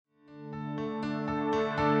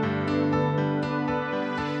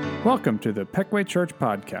Welcome to the Peckway Church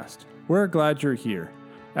Podcast. We're glad you're here.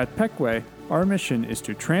 At Peckway, our mission is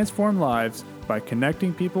to transform lives by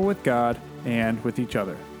connecting people with God and with each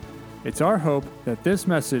other. It's our hope that this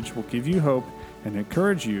message will give you hope and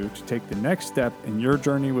encourage you to take the next step in your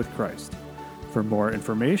journey with Christ. For more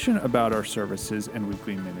information about our services and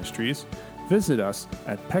weekly ministries, visit us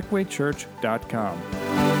at peckwaychurch.com.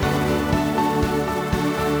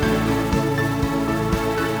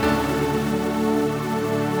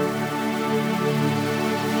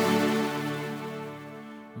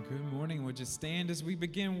 Stand as we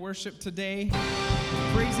begin worship today,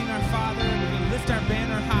 praising our Father. We're going to lift our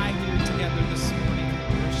banner high here together this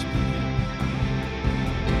morning, worshiping Him.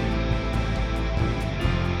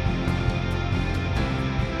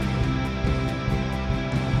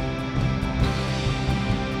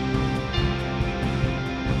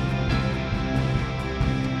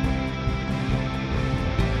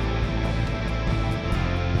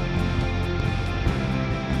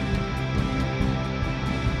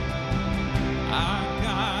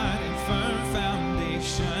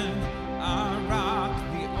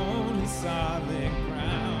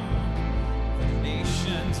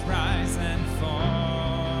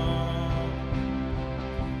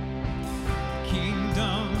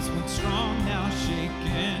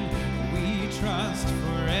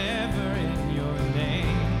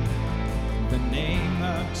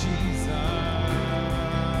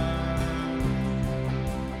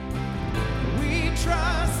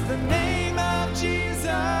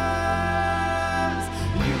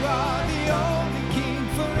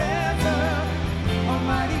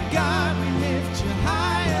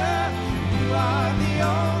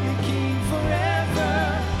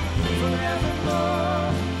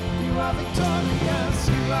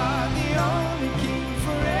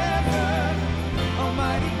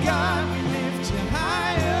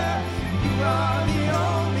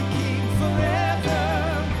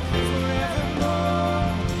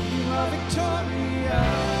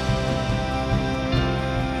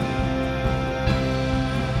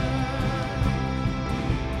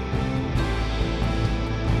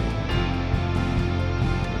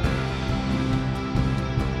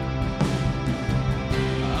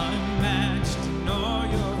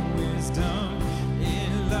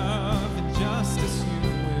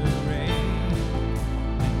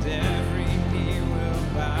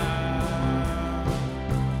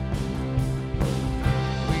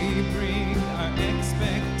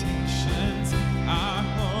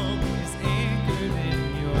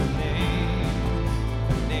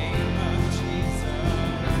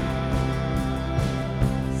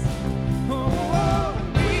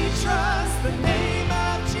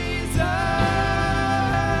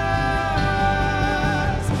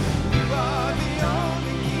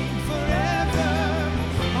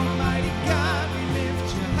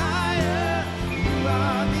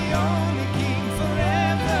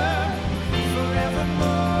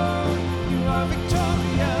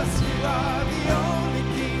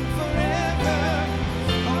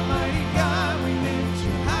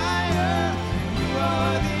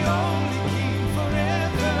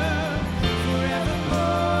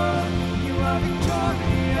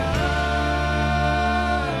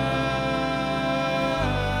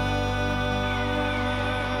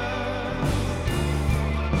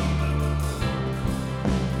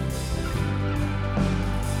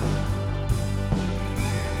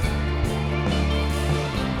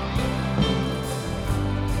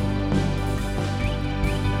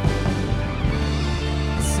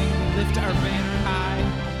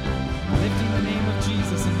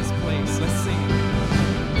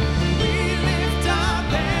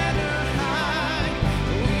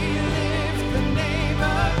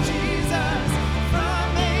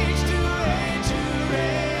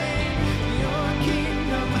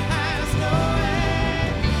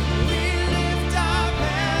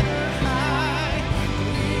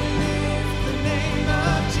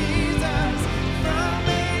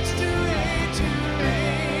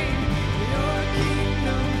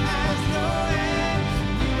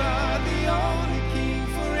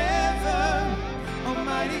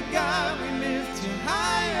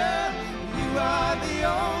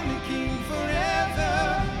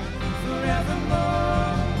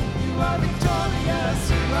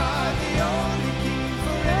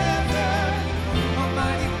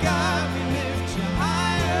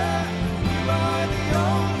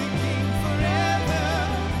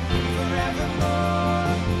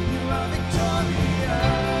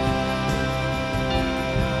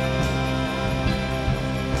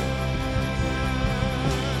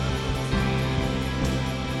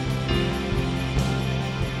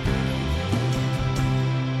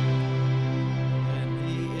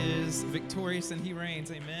 victorious and he reigns.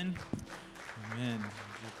 Amen. Amen.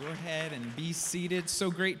 Go ahead and be seated. So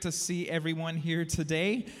great to see everyone here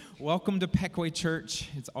today. Welcome to Peckway Church.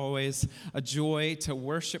 It's always a joy to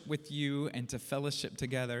worship with you and to fellowship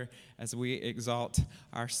together as we exalt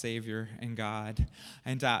our Savior and God.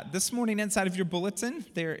 And this morning inside of your bulletin,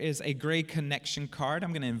 there is a gray connection card.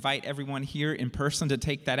 I'm going to invite everyone here in person to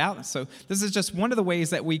take that out. So this is just one of the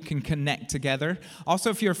ways that we can connect together.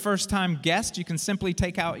 Also, if you're a first-time guest, you can simply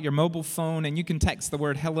take out your mobile phone and you can text the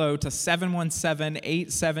word hello to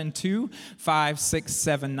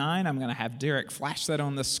 717-872-5679. I'm going to have Derek flash that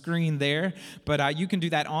on the screen there. But you can do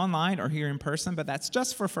that online or here in person, but that's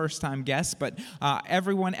just for first-time guests. But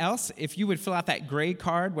everyone else, if you would fill out that gray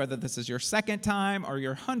card, whether this is your second time or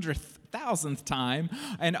your 100,000th time,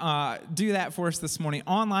 and do that for us this morning.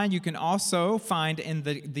 Online, you can also find in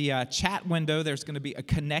the chat window, there's going to be a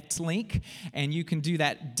connect link, and you can do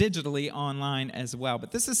that digitally online as well.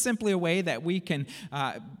 But this is simply a way that we can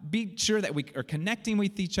be sure that we are connecting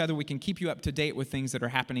with each other. We can keep you up to date with things that are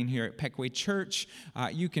happening here at Peckway Church.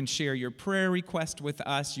 You can share your prayer request with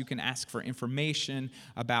us. You can ask for information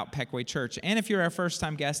about Peckway Church. And if you're our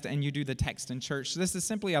first-time guest and you do the text in church, this is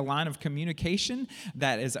simply a line of communication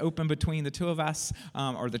that is open between the two of us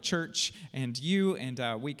or the church and you,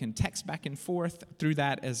 and we can text back and forth through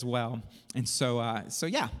that as well. And so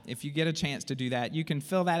yeah, if you get a chance to do that, you can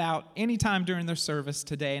fill that out anytime during the service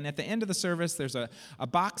today. And at the end of the service, there's a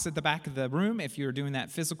box at the back of the room. If you're doing that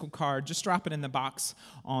physical card, just drop it in the box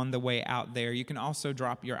on the way out there. You can also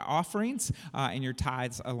drop your offerings and your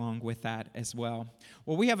tithes along with that as well.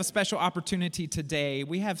 Well, we have a special opportunity today.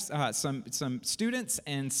 We have some students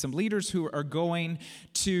and some leaders who are going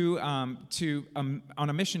on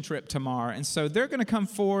a mission trip tomorrow. And so they're going to come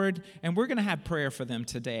forward, and we're going to have prayer for them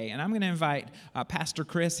today. And I'm going to invite Pastor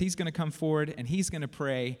Chris. He's going to come forward, and he's going to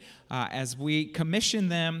pray as we commission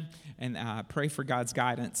them and pray for God's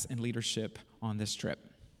guidance and leadership on this trip.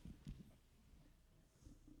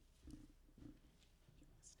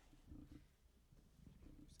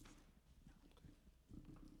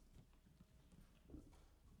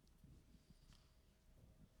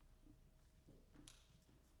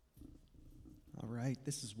 All right,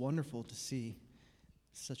 this is wonderful to see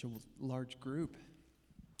such a large group.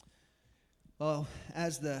 Well,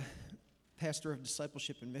 as the pastor of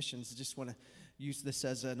discipleship and missions, I just want to use this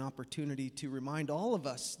as an opportunity to remind all of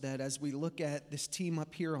us that as we look at this team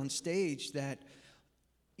up here on stage, that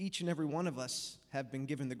each and every one of us have been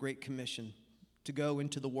given the Great Commission to go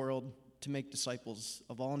into the world to make disciples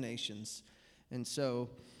of all nations. And so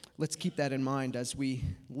let's keep that in mind as we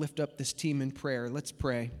lift up this team in prayer. Let's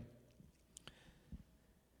pray.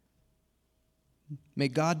 May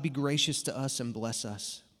God be gracious to us and bless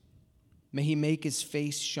us. May he make his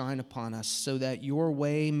face shine upon us so that your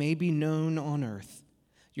way may be known on earth,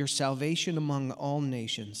 your salvation among all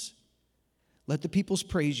nations. Let the peoples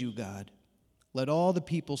praise you, God. Let all the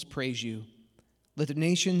peoples praise you. Let the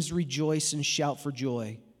nations rejoice and shout for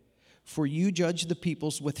joy. For you judge the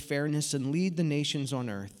peoples with fairness and lead the nations on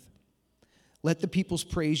earth. Let the peoples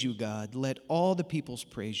praise you, God. Let all the peoples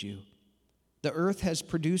praise you. The earth has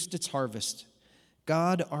produced its harvest.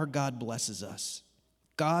 God, our God, blesses us.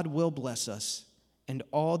 God will bless us, and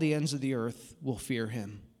all the ends of the earth will fear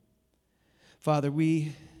him. Father,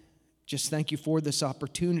 we just thank you for this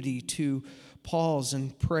opportunity to pause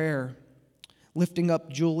in prayer, lifting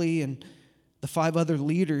up Julie and the 5 other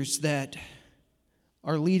leaders that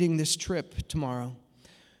are leading this trip tomorrow.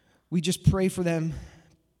 We just pray for them,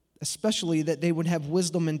 especially that they would have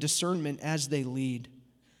wisdom and discernment as they lead.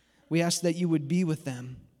 We ask that you would be with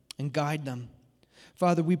them and guide them.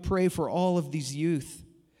 Father, we pray for all of these youth.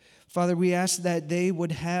 Father, we ask that they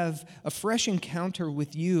would have a fresh encounter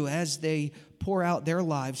with you as they pour out their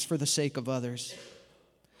lives for the sake of others.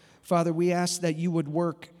 Father, we ask that you would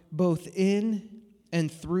work both in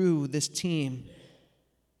and through this team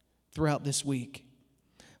throughout this week.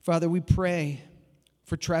 Father, we pray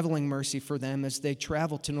for traveling mercy for them as they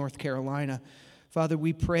travel to North Carolina. Father,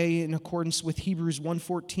 we pray in accordance with Hebrews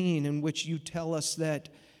 1:14, in which you tell us that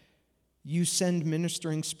you send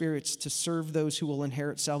ministering spirits to serve those who will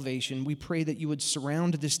inherit salvation. We pray that you would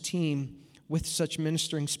surround this team with such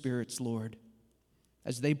ministering spirits, Lord,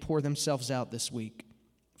 as they pour themselves out this week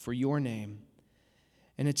for your name.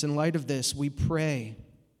 And it's in light of this, we pray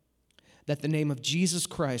that the name of Jesus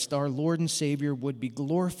Christ, our Lord and Savior, would be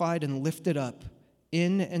glorified and lifted up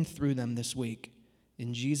in and through them this week.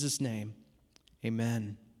 In Jesus' name,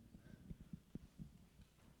 amen.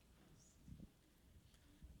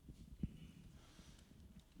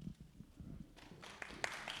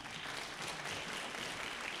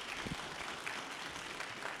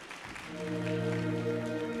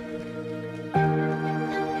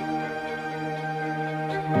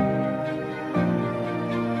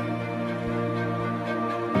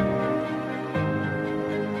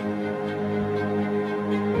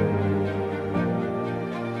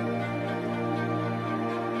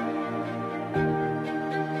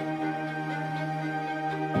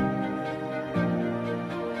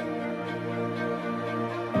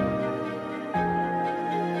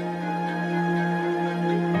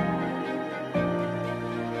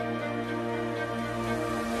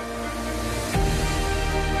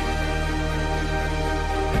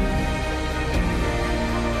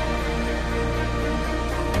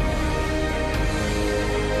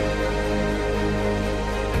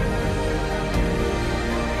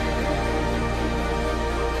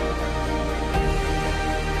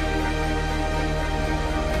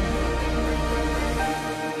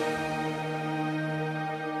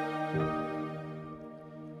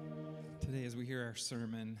 prayer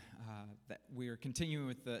sermon that we are continuing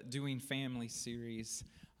with the Doing Family series.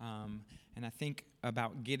 And I think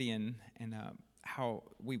about Gideon and how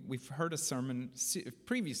we've heard a sermon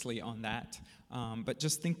previously on that, but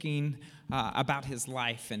just thinking about his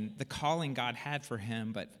life and the calling God had for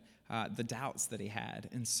him, but the doubts that he had.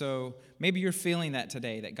 And so maybe you're feeling that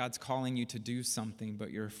today, that God's calling you to do something,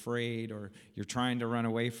 but you're afraid or you're trying to run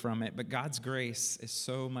away from it. But God's grace is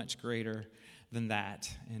so much greater than that,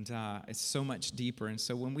 and it's so much deeper. And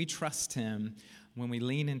so when we trust him, when we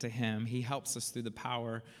lean into him, he helps us through the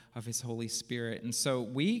power of his Holy Spirit. And so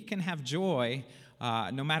we can have joy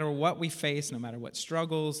no matter what we face, no matter what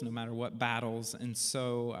struggles, no matter what battles. And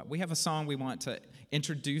so we have a song we want to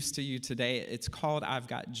introduce to you today. It's called I've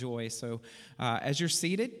Got Joy. So as you're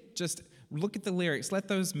seated, just look at the lyrics. Let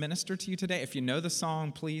those minister to you today. If you know the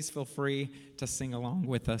song, please feel free to sing along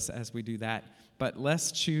with us as we do that. But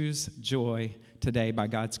let's choose joy today by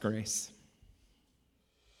God's grace.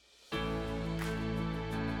 I've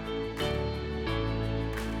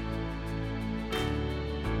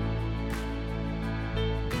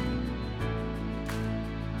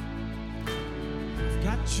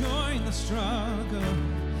got joy in the struggle.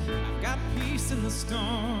 I've got peace in the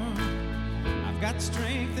storm. I've got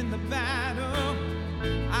strength in the battle.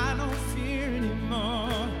 I don't fear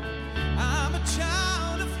anymore. I'm a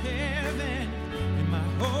child of heaven. My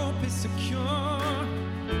hope is secure.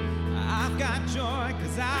 I've got joy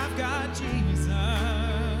 'cause I've got Jesus.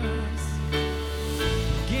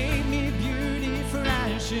 He gave me beauty for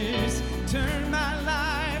ashes, turned my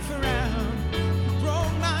life around,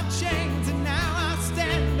 broke my chains, and now I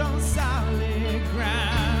stand on solid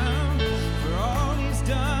ground. For all he's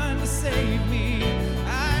done to save me,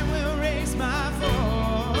 I will raise my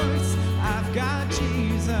voice. I've got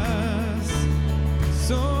Jesus,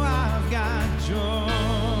 so I've got joy.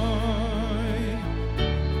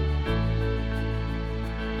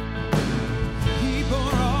 He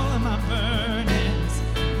bore all of my burdens.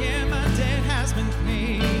 Yeah, my debt has been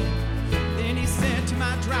paid. Then he said to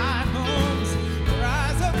my dry bones,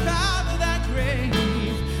 rise up out of that grave.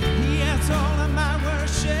 He has all of my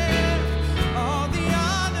worship, all the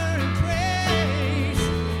honor and praise.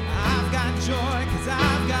 I've got joy 'cause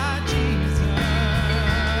I've got Jesus.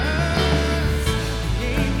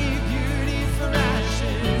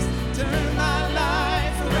 Turn my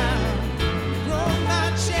life around, broke my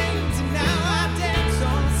chains, and now I dance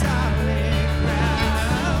on solid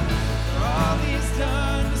ground. For all he's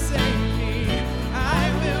done to save me, I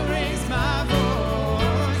will raise my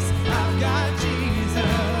voice. I've got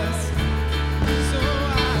Jesus, so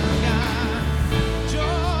I've got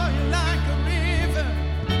joy like a river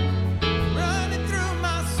running through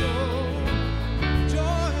my soul.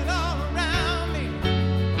 Joy all around me,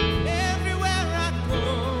 everywhere I go.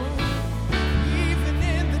 Even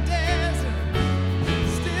in the desert,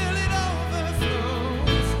 still it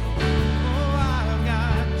overflows. Oh, I've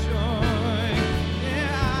got joy.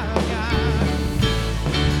 Yeah, I've got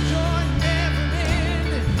joy never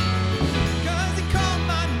ending, 'cause he called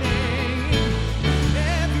my name.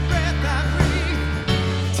 Every breath I breathe,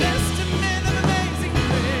 testament of amazing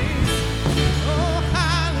grace. Oh,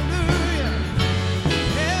 hallelujah,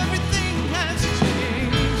 everything has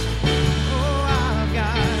changed. Oh, I've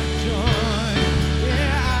got joy.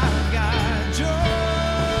 Yeah, I've got joy.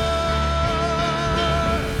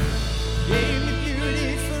 Gave me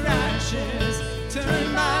beauty for ashes,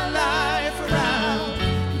 turned my life around,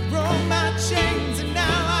 broke my chains, and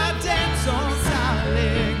now I dance on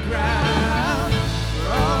solid ground. For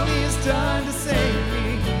all he's done to save me,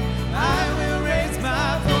 I will raise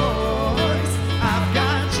my voice. I've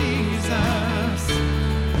got Jesus,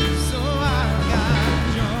 so I've got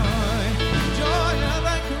joy. Joy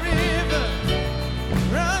like a river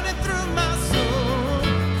running through my soul.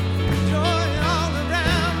 Joy all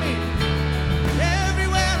around me,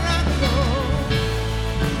 everywhere I go.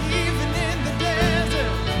 Even in the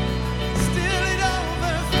desert, still it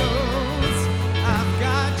overflows. I've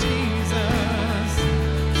got Jesus,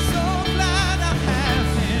 so glad I have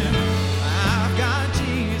him. I've got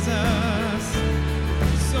Jesus,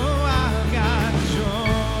 so I've got joy.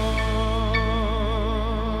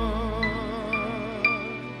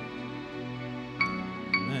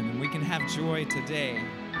 And we can have joy today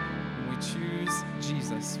when we choose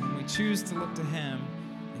Jesus, when we choose to look to him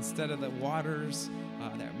instead of the waters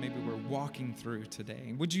that maybe we're walking through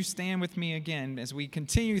today. Would you stand with me again as we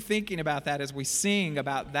continue thinking about that, as we sing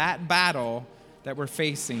about that battle that we're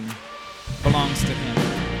facing belongs to him.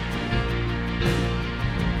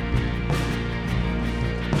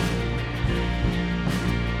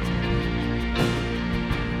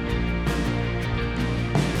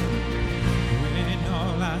 When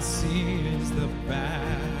all I see is the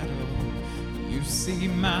see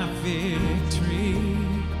my victory.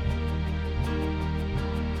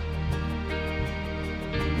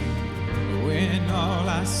 When all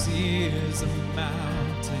I see is a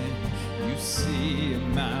mountain, you see a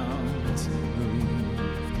mountain move.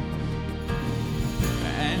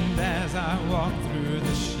 And as I walk through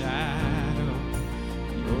the shadow,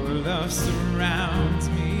 your love surrounds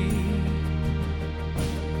me.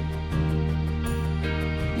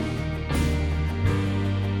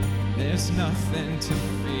 There's nothing to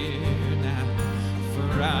fear now,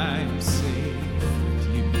 for I am safe with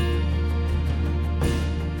you.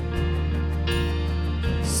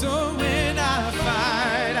 So when I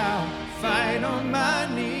fight, I'll fight on my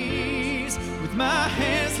knees with my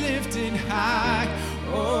hands lifted high.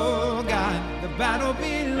 Oh God, the battle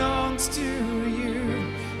belongs to you,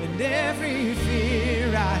 and every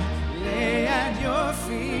fear I lay at your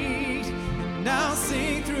feet, and I'll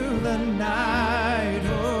sing through the night.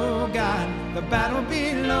 Oh God, the battle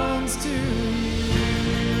belongs to you.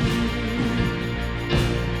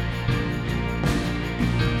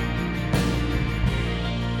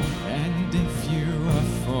 And if you are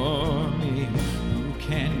for me, who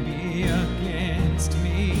can be against me?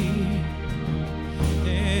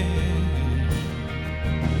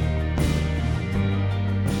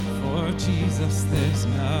 For Jesus, there's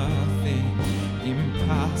nothing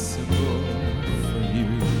impossible for you.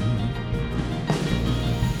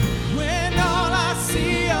 When all I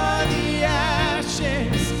see are the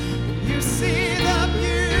ashes, you see the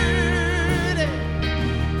beauty.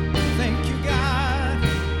 Thank you, God.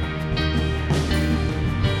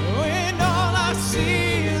 When all I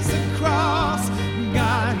see is the cross,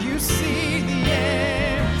 God, you see the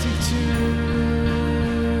empty tomb.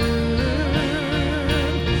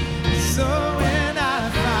 So when I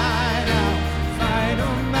fight, I'll fight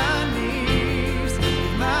on my knees,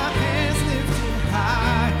 with my hands lifted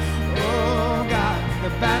high. Oh God,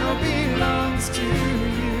 the battle belongs to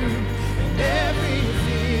you, and every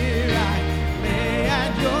fear I lay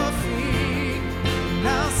at your feet, and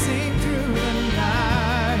I'll sing through the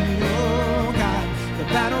night. Oh God, the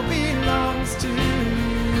battle belongs to you.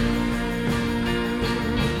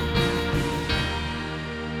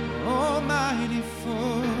 Almighty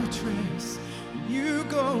fortress, you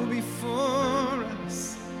go before us.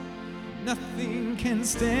 Nothing can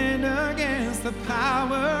stand against the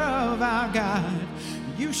power of our God.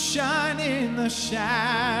 You shine in the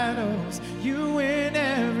shadows, you win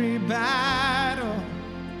every battle.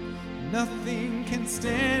 Nothing can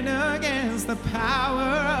stand against the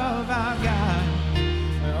power of our God.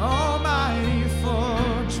 Almighty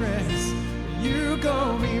fortress, you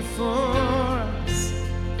go before us.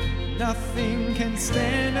 Nothing can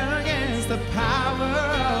stand against the power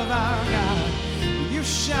of our God. You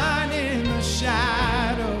shine in the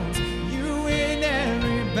shadows, you win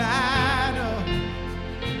every battle.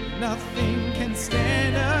 Nothing can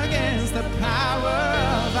stand against the power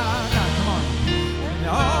of our God. Come on. An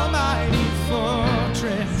almighty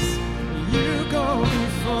fortress, you go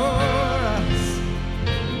before us.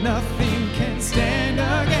 Nothing can stand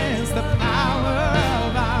against the power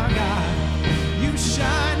of our God. You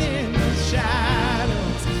shine in the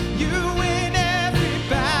shadows, you win every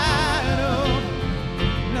battle.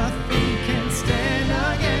 Nothing can stand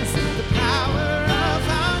against the power of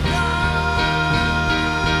our God.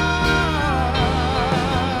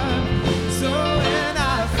 So when I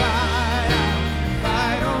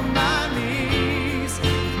fight on my knees,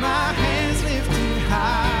 my hands lifted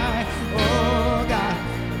high. Oh God,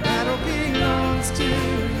 the battle belongs to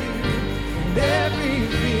you, and every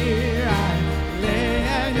fear I lay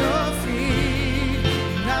at your feet,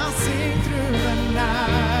 and I'll sing through the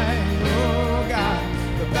night. Oh God,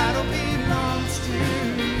 the battle belongs to you.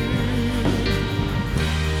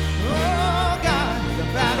 Oh God, the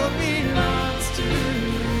battle belongs to you.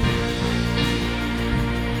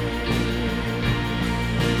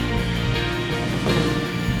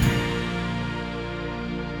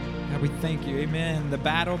 God, we thank you. Amen. The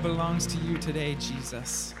battle belongs to you today,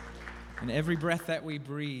 Jesus. And every breath that we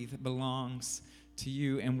breathe belongs to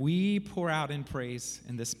you. And we pour out in praise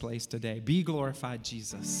in this place today. Be glorified,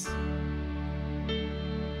 Jesus.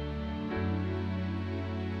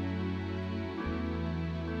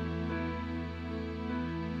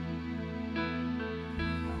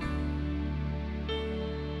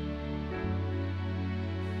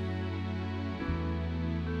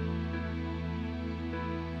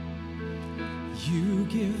 You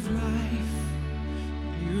give life,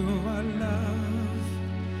 you are love,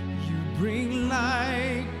 you bring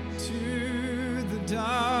light to the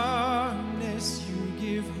darkness, you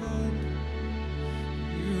give hope,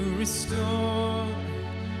 you restore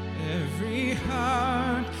every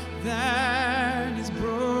heart that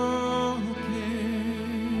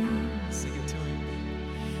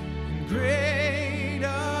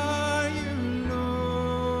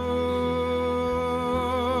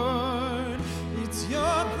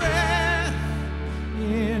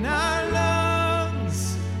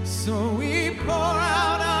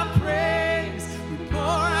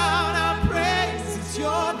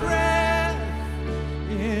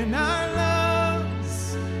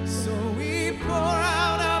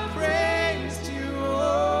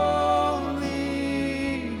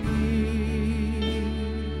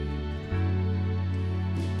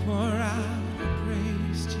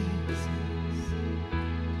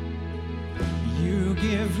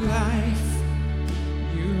give life.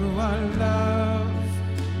 You are love.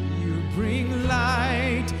 You bring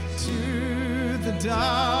light to the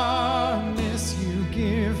darkness. You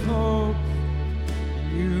give hope.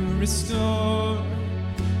 You restore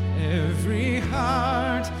every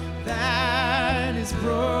heart that is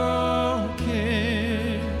broken.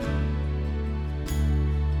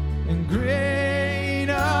 And great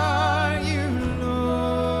are you, Lord.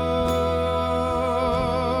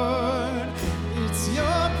 It's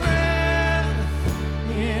your breath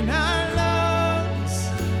in our lungs,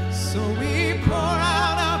 so we pour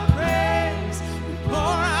out our praise. We pour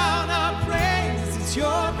out our praise. It's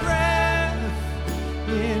your breath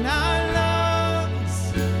in our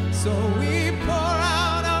lungs, so we pour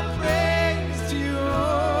out our praise to you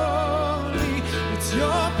only. It's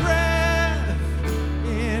your breath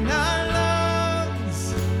in our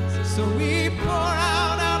lungs, so we pour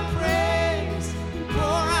out our praise. We pour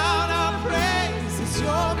out our praise. It's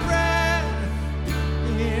your breath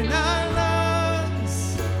in our lungs,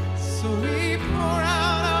 so we pour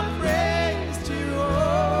out our praise to you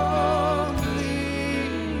only.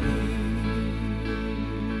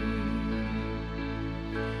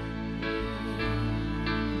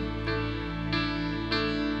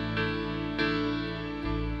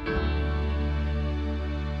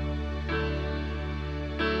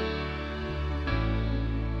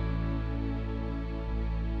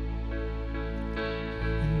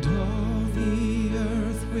 And all the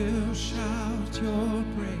earth will shout your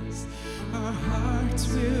praise. Our hearts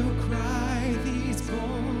will cry, these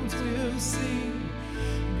bones will sing.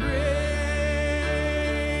 Great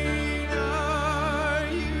are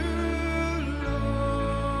you,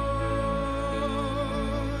 Lord.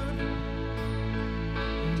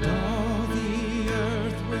 And all the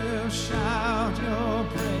earth will shout your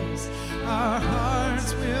praise. Our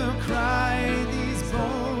hearts will cry, these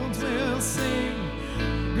bones will sing.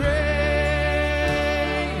 Great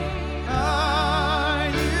are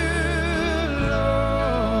you,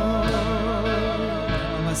 Lord.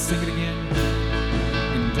 Let's sing it again.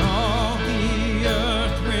 And all the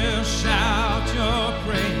earth will shout your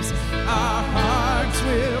praise. Our hearts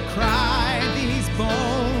will cry, these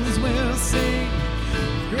bones will sing.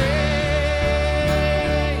 Great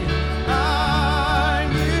are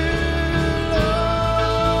you, Lord.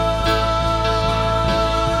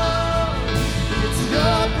 It's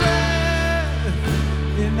your breath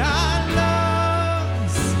in our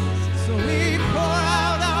lungs, so we pour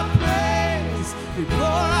out our praise. We pour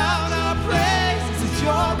out our praise. It's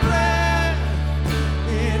your breath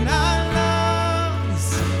in our lungs,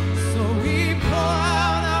 so we pour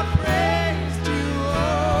out our praise to you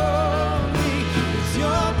only. It's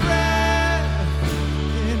your breath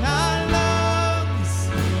in our lungs,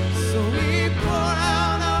 so we pour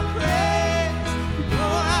out our praise. We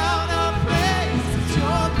pour out our praise. It's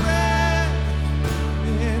your breath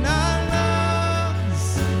in our lungs,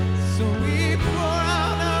 so we pour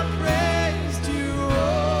out our praise to you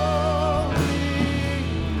only.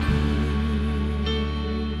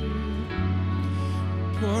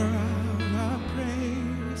 Pour out our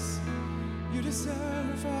praise. You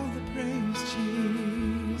deserve all the praise,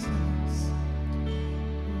 Jesus.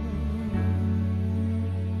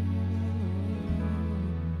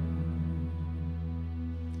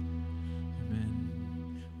 Amen.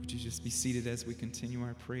 Would you just be seated as we continue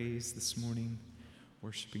our praise this morning,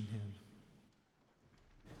 worshiping Him?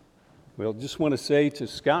 Well, just want to say to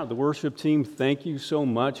Scott, the worship team, thank you so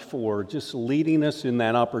much for just leading us in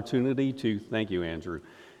that opportunity to, thank you, Andrew,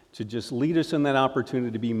 to just lead us in that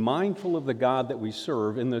opportunity to be mindful of the God that we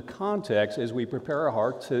serve in the context as we prepare our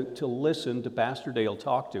heart to listen to Pastor Dale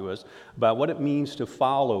talk to us about what it means to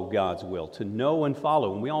follow God's will, to know and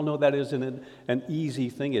follow. And we all know that isn't an easy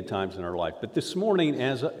thing at times in our life. But this morning,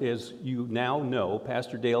 as you now know,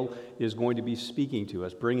 Pastor Dale is going to be speaking to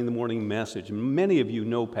us, bringing the morning message. Many of you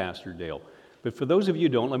know Pastor Dale. But for those of you who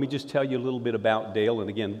don't, let me just tell you a little bit about Dale.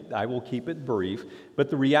 And again, I will keep it brief.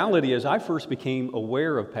 But the reality is I first became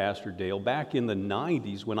aware of Pastor Dale back in the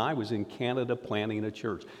 90s when I was in Canada planning a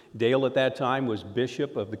church. Dale at that time was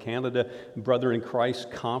bishop of the Canada Brother in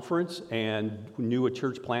Christ Conference and knew a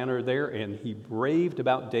church planner there. And he raved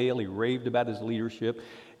about Dale. He raved about his leadership.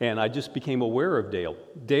 And I just became aware of Dale.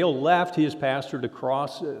 Dale left. He has pastored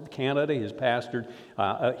across Canada. He has pastored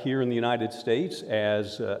here in the United States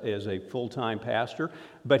as a full-time pastor.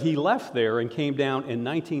 But he left there and came down in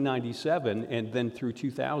 1997 and then through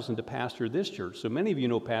 2000 to pastor this church. So many of you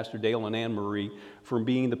know Pastor Dale and Ann Marie from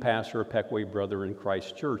being the pastor of Peckway Brother in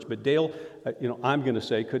Christ Church. But Dale, I'm going to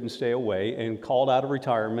say, couldn't stay away and called out of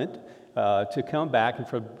retirement to come back and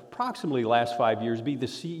for approximately the last 5 years be the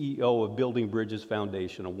CEO of Building Bridges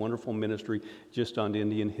Foundation, a wonderful ministry just on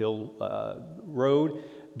Indian Hill Road.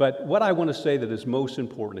 But what I want to say that is most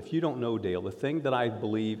important, if you don't know Dale, the thing that I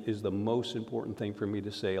believe is the most important thing for me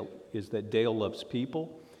to say is that Dale loves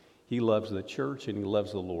people, he loves the church, and he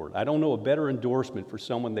loves the Lord. I don't know a better endorsement for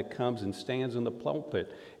someone that comes and stands in the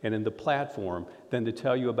pulpit and in the platform than to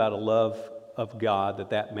tell you about a love of God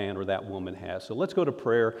that man or that woman has. So let's go to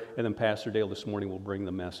prayer, and then Pastor Dale this morning will bring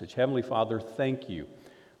the message. Heavenly Father, thank you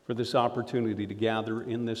for this opportunity to gather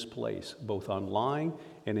in this place, both online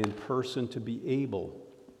and in person, to be able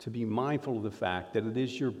to be mindful of the fact that it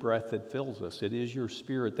is your breath that fills us. It is your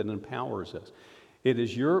spirit that empowers us. It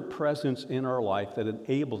is your presence in our life that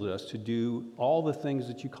enables us to do all the things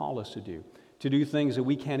that you call us to do things that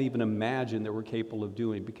we can't even imagine that we're capable of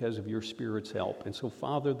doing because of your Spirit's help. And so,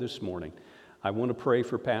 Father, this morning, I want to pray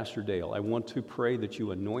for Pastor Dale. I want to pray that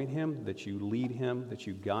you anoint him, that you lead him, that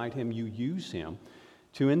you guide him, you use him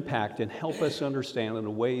to impact and help us understand in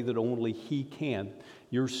a way that only he can,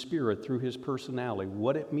 your Spirit through his personality,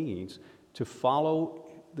 what it means to follow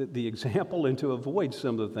the example and to avoid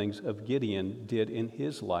some of the things of Gideon did in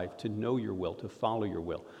his life, to know your will, to follow your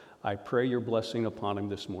will. I pray your blessing upon him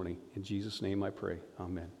this morning. In Jesus' name I pray.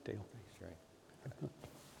 Amen. Dale. Thanks, Ray.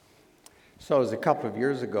 So it was a couple of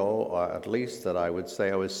years ago, at least, that I would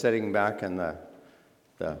say I was sitting back in the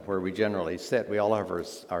where we generally sit. We all have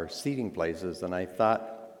our seating places, and I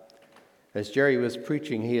thought, as Jerry was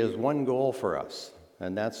preaching, he has one goal for us,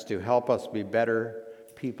 and that's to help us be better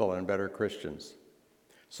people and better Christians.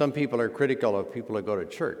 Some people are critical of people who go to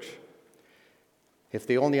church. If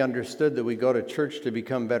they only understood that we go to church to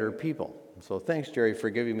become better people. So thanks, Jerry, for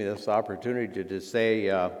giving me this opportunity to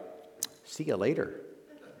say, see you later.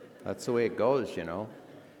 That's the way it goes, you know.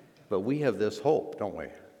 But we have this hope, don't we?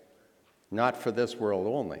 Not for this world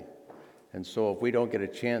only. And so if we don't get a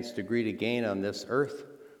chance to greet again on this earth,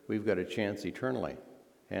 we've got a chance eternally.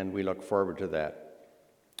 And we look forward to that.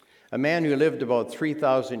 A man who lived about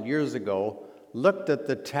 3,000 years ago looked at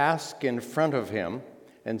the task in front of him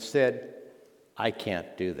and said, I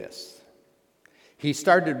can't do this. He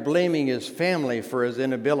started blaming his family for his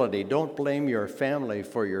inability. Don't blame your family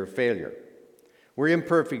for your failure. We're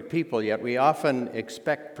imperfect people, yet we often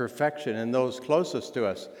expect perfection in those closest to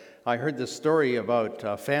us. I heard the story about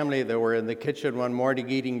a family that were in the kitchen one morning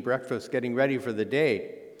eating breakfast, getting ready for the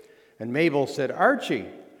day. And Mabel said, Archie,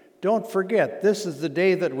 don't forget, this is the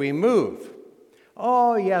day that we move.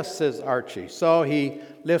 Oh, yes, says Archie. So he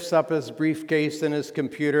lifts up his briefcase and his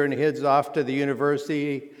computer and heads off to the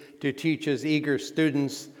university to teach his eager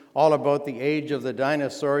students all about the age of the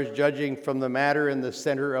dinosaurs, judging from the matter in the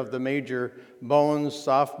center of the major bones.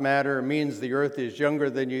 Soft matter means the earth is younger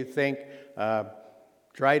than you think.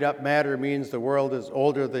 Dried up matter means the world is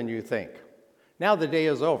older than you think. Now the day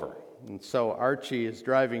is over, and so Archie is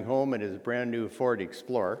driving home in his brand new Ford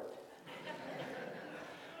Explorer.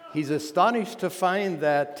 He's astonished to find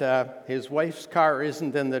that his wife's car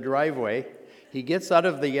isn't in the driveway. He gets out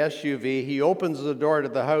of the SUV, he opens the door to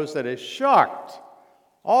the house and is shocked.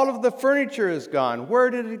 All of the furniture is gone.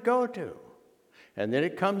 Where did it go to? And then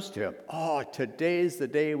it comes to him, oh, today's the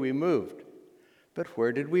day we moved. But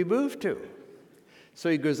where did we move to?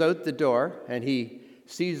 So he goes out the door and he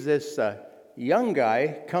sees this young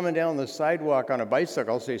guy coming down the sidewalk on a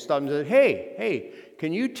bicycle. So he stops and says, hey,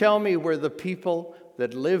 can you tell me where the people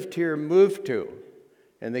that lived here moved to?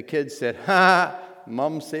 And the kid said,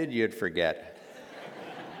 Mom said you'd forget.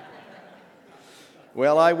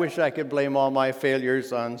 Well, I wish I could blame all my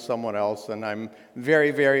failures on someone else, and I'm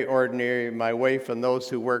very, very ordinary. My wife and those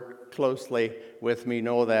who work closely with me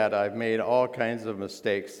know that I've made all kinds of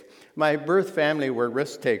mistakes. My birth family were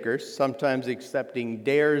risk takers, sometimes accepting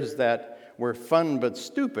dares that were fun but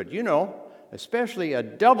stupid, you know, especially a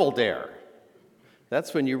double dare.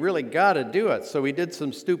 That's when you really got to do it. So we did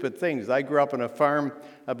some stupid things. I grew up on a farm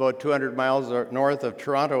about 200 miles north of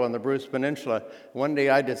Toronto on the Bruce Peninsula. One day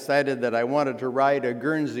I decided that I wanted to ride a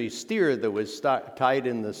Guernsey steer that was tied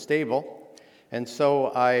in the stable. And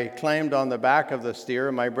so I climbed on the back of the steer.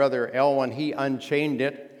 My brother Elwin, he unchained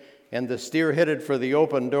it, and the steer headed for the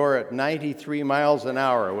open door at 93 miles an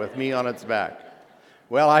hour with me on its back.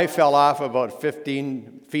 Well, I fell off about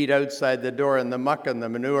 15 feet outside the door in the muck and the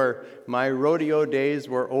manure. My rodeo days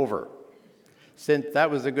were over. Since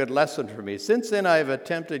that was a good lesson for me. Since then, I've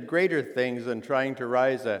attempted greater things than trying to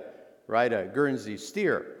ride a Guernsey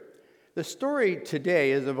steer. The story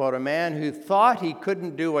today is about a man who thought he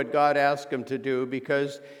couldn't do what God asked him to do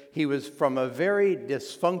because he was from a very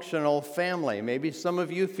dysfunctional family. Maybe some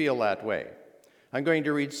of you feel that way. I'm going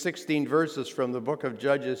to read 16 verses from the book of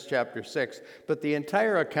Judges, chapter 6, but the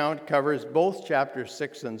entire account covers both chapters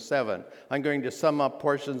 6 and 7. I'm going to sum up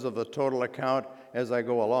portions of the total account as I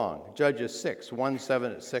go along. Judges 6, 1,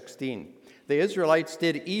 7, 16. The Israelites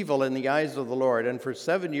did evil in the eyes of the Lord, and for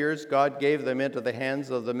 7 years God gave them into the hands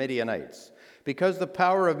of the Midianites. Because the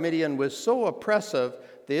power of Midian was so oppressive,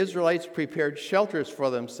 the Israelites prepared shelters for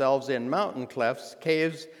themselves in mountain clefts,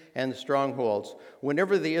 caves, and strongholds.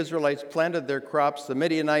 Whenever the Israelites planted their crops, the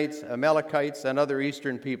Midianites, Amalekites, and other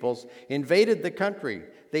eastern peoples invaded the country.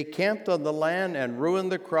 They camped on the land and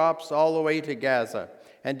ruined the crops all the way to Gaza,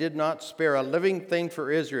 and did not spare a living thing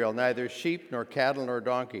for Israel, neither sheep nor cattle nor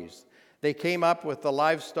donkeys. They came up with the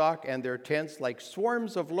livestock and their tents like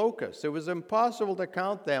swarms of locusts. It was impossible to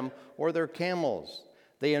count them or their camels.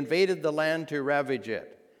 They invaded the land to ravage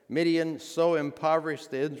it. Midian so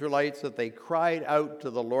impoverished the Israelites that they cried out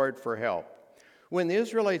to the Lord for help. When the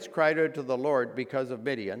Israelites cried out to the Lord because of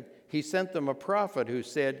Midian, he sent them a prophet who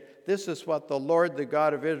said, "This is what the Lord, the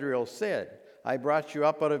God of Israel, said. I brought you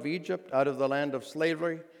up out of Egypt, out of the land of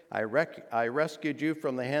slavery. I rescued you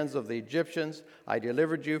from the hands of the Egyptians. I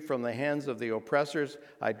delivered you from the hands of the oppressors.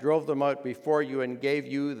 I drove them out before you and gave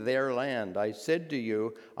you their land. I said to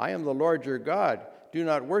you, I am the Lord your God. Do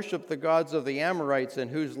not worship the gods of the Amorites in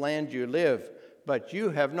whose land you live. But you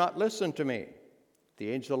have not listened to me."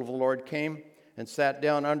 The angel of the Lord came and sat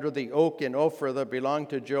down under the oak in Ophrah that belonged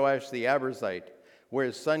to Joash the Abiezrite, where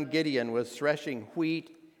his son Gideon was threshing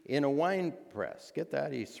wheat in a winepress. Get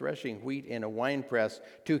that? He's threshing wheat in a winepress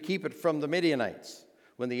to keep it from the Midianites.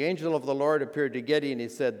 When the angel of the Lord appeared to Gideon, he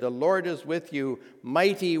said, "The Lord is with you,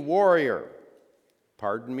 mighty warrior."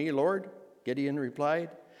 "Pardon me, Lord," Gideon replied.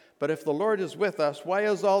 "But if the Lord is with us, why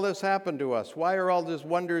has all this happened to us? Why are all these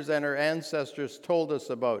wonders that our ancestors told us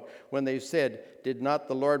about when they said, 'Did not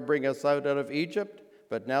the Lord bring us out of Egypt?'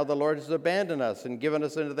 But now the Lord has abandoned us and given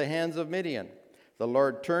us into the hands of Midian." The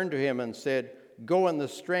Lord turned to him and said, "Go in the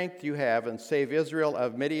strength you have and save Israel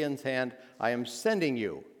of Midian's hand. I am sending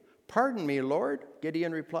you." "Pardon me, Lord,"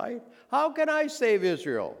 Gideon replied. "How can I save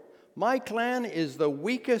Israel? My clan is the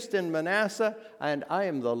weakest in Manasseh, and I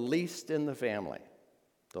am the least in the family."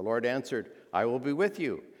 The Lord answered, "I will be with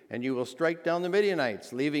you, and you will strike down the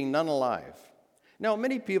Midianites, leaving none alive." Now,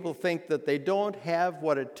 many people think that they don't have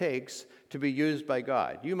what it takes to be used by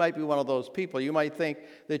God. You might be one of those people. You might think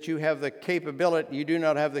that you have the capability, you do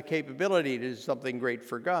not have the capability to do something great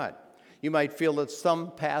for God. You might feel that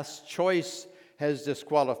some past choice has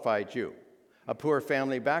disqualified you. A poor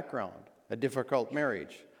family background, a difficult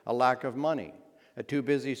marriage, a lack of money, a too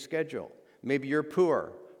busy schedule. Maybe you're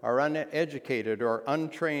poor or uneducated or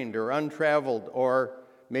untrained or untraveled, or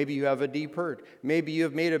maybe you have a deep hurt. Maybe you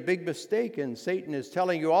have made a big mistake and Satan is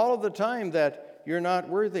telling you all of the time that you're not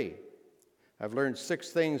worthy. I've learned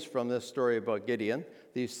 6 things from this story about Gideon.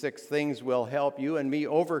 These 6 things will help you and me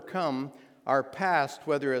overcome our past,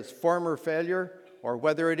 whether it's former failure or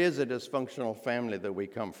whether it is a dysfunctional family that we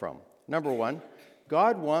come from. Number 1,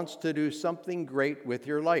 God wants to do something great with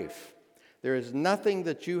your life. There is nothing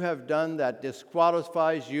that you have done that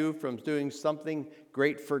disqualifies you from doing something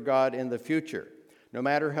great for God in the future, no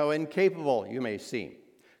matter how incapable you may seem.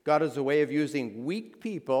 God has a way of using weak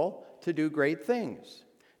people to do great things.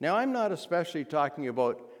 Now, I'm not especially talking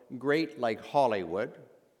about great like Hollywood,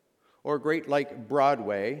 or great like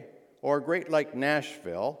Broadway, or great like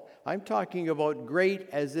Nashville. I'm talking about great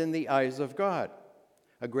as in the eyes of God.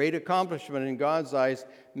 A great accomplishment in God's eyes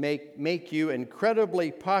make you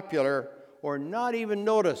incredibly popular or not even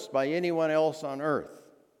noticed by anyone else on earth.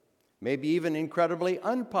 Maybe even incredibly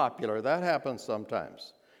unpopular. That happens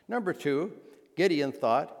sometimes. Number 2, Gideon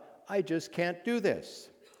thought, "I just can't do this."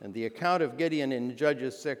 And the account of Gideon in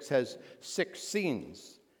Judges 6 has 6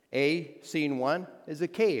 scenes. Scene 1 is a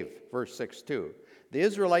cave, verse 6-2. The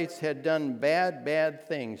Israelites had done bad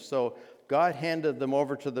things, so God handed them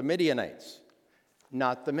over to the Midianites,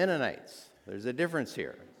 not the Mennonites. There's a difference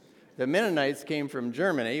here. The Mennonites came from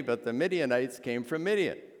Germany, but the Midianites came from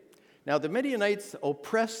Midian. Now, the Midianites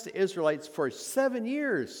oppressed the Israelites for 7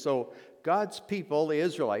 years, so God's people, the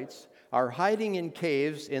Israelites, are hiding in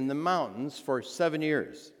caves in the mountains for 7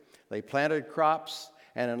 years. They planted crops,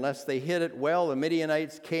 and unless they hid it well, the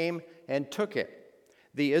Midianites came and took it.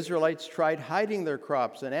 The Israelites tried hiding their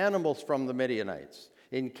crops and animals from the Midianites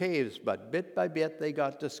in caves, but bit by bit they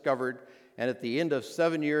got discovered, and at the end of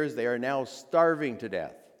 7 years, they are now starving to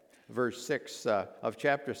death. Verse 6 of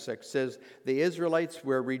chapter 6 says, "The Israelites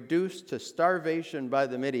were reduced to starvation by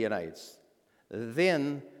the Midianites.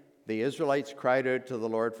 Then the Israelites cried out to the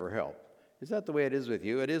Lord for help." Is that the way it is with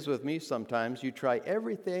you? It is with me sometimes. You try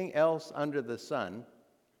everything else under the sun,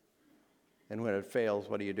 and when it fails,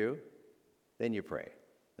 what do? then you pray.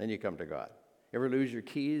 Then you come to God. Ever lose your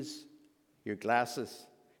keys, your glasses,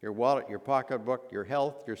 your wallet, your pocketbook, your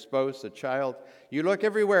health, your spouse, a child? You look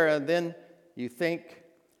everywhere and then you think,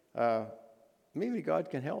 maybe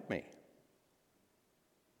God can help me.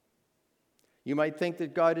 You might think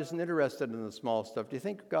that God isn't interested in the small stuff. Do you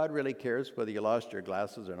think God really cares whether you lost your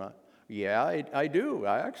glasses or not? Yeah, I do,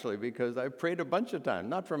 actually, because I've prayed a bunch of times.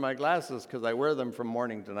 Not for my glasses, because I wear them from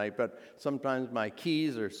morning to night, but sometimes my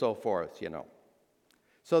keys or so forth,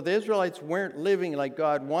 So the Israelites weren't living like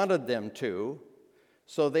God wanted them to,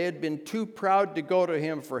 so they had been too proud to go to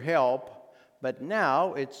him for help, but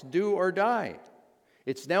now it's do or die.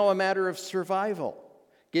 It's now a matter of survival.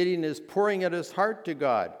 Gideon is pouring out his heart to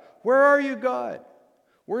God. Where are you, God?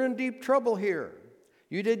 We're in deep trouble here.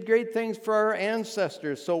 You did great things for our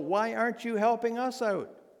ancestors, so why aren't you helping us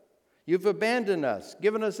out? You've abandoned us,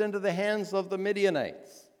 given us into the hands of the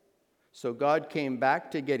Midianites. So God came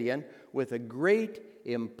back to Gideon with a great,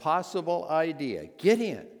 impossible idea.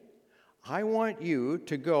 Gideon, I want you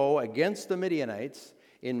to go against the Midianites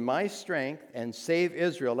in my strength and save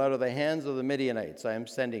Israel out of the hands of the Midianites. I am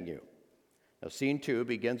sending you. Now, scene 2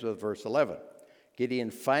 begins with verse 11.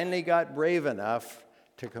 Gideon finally got brave enough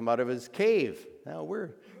to come out of his cave. Now,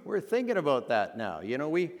 we're thinking about that now.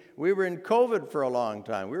 We were in COVID for a long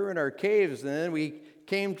time. We were in our caves, and then we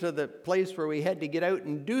came to the place where we had to get out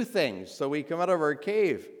and do things. So we come out of our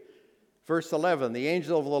cave. Verse 11, the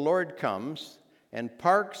angel of the Lord comes and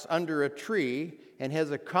parks under a tree and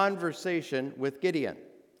has a conversation with Gideon.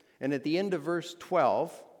 And at the end of verse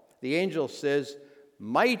 12, the angel says,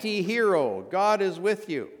 "Mighty hero, God is with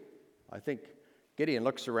you." I think Gideon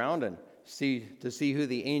looks around and see who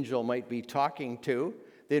the angel might be talking to,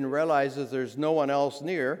 then realizes there's no one else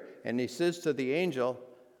near, and he says to the angel,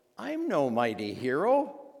 "I'm no mighty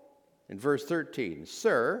hero." In verse 13,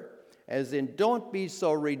 "Sir," as in don't be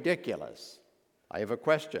so ridiculous. "I have a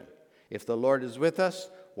question. If the Lord is with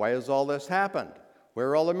us, why has all this happened? Where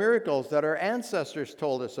are all the miracles that our ancestors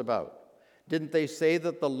told us about? Didn't they say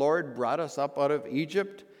that the Lord brought us up out of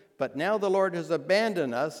Egypt? But now the Lord has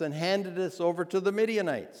abandoned us and handed us over to the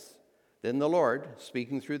Midianites." Then the Lord,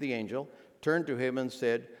 speaking through the angel, turned to him and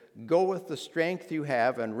said, "Go with the strength you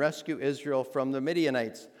have and rescue Israel from the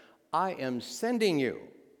Midianites. I am sending you."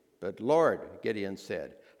 "But Lord," Gideon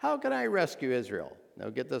said, "how can I rescue Israel?" Now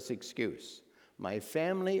get this excuse. "My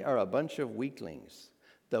family are a bunch of weaklings,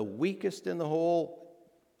 the weakest in the whole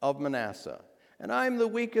of Manasseh. And I'm the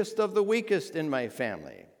weakest of the weakest in my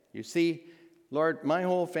family. You see, Lord, my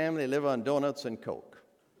whole family live on donuts and Coke.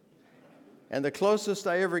 And the closest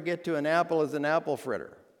I ever get to an apple is an apple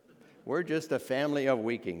fritter. We're just a family of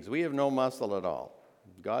weaklings. We have no muscle at all."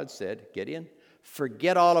 God said, "Gideon,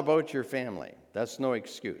 forget all about your family. That's no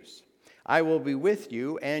excuse. I will be with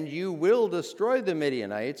you, and you will destroy the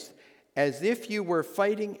Midianites as if you were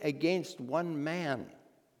fighting against one man."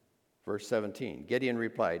 Verse 17, Gideon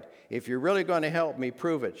replied, "If you're really going to help me,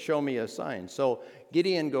 prove it. Show me a sign." So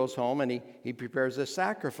Gideon goes home and he prepares a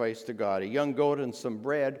sacrifice to God, a young goat and some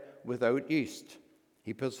bread without yeast.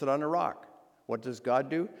 He puts it on a rock. What does God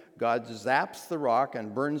do? God zaps the rock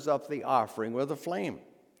and burns up the offering with a flame.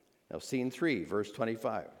 Now, scene 3, verse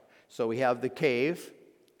 25. So we have the cave,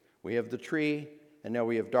 we have the tree, and now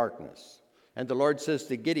we have darkness. And the Lord says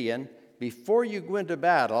to Gideon, "Before you go into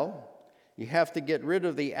battle, you have to get rid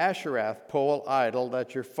of the Asherah pole idol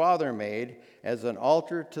that your father made as an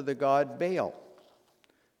altar to the god Baal."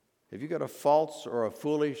 Have you got a false or a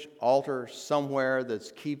foolish altar somewhere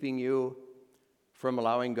that's keeping you from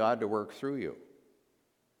allowing God to work through you?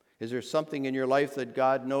 Is there something in your life that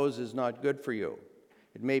God knows is not good for you?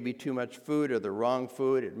 It may be too much food or the wrong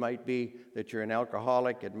food. It might be that you're an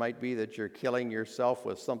alcoholic. It might be that you're killing yourself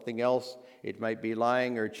with something else. It might be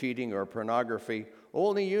lying or cheating or pornography.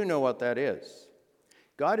 Only you know what that is.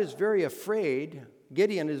 God is very afraid,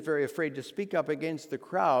 Gideon is very afraid to speak up against the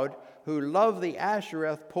crowd who love the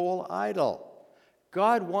Asherah pole idol.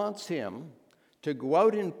 God wants him to go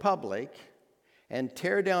out in public and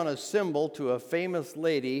tear down a symbol to a famous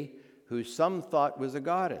lady who some thought was a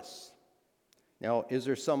goddess. Now, is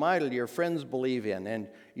there some idol your friends believe in and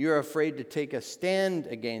you're afraid to take a stand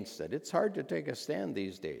against it? It's hard to take a stand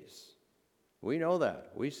these days. We know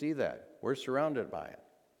that. We see that. We're surrounded by it.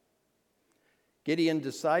 Gideon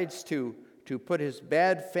decides to put his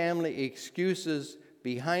bad family excuses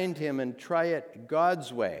behind him and try it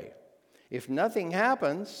God's way. If nothing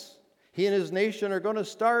happens, he and his nation are going to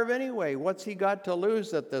starve anyway. What's he got to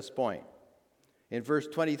lose at this point? In verse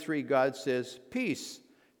 23, God says, "Peace,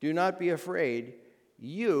 do not be afraid.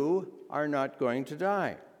 You are not going to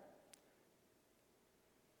die."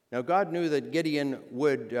 Now, God knew that Gideon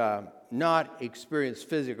would not experience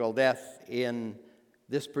physical death in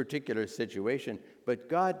this particular situation, but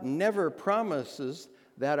God never promises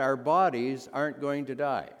that our bodies aren't going to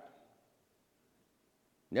die.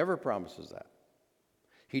 Never promises that.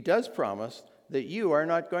 He does promise that you are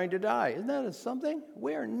not going to die. Isn't that something?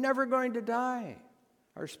 We are never going to die.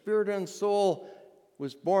 Our spirit and soul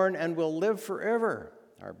was born and will live forever.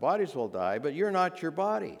 Our bodies will die, but you're not your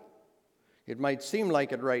body. It might seem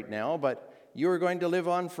like it right now, but you are going to live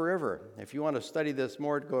on forever. If you want to study this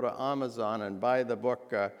more, go to Amazon and buy the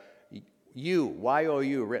book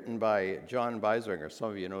Y-O-U, written by John Beiswinger. Some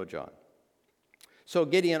of you know John. So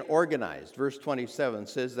Gideon organized. Verse 27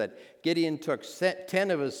 says that Gideon took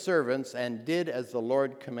 10 of his servants and did as the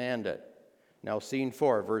Lord commanded. Now, scene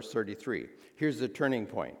 4, verse 33. Here's the turning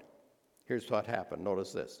point. Here's what happened.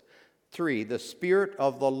 Notice this. 3, the Spirit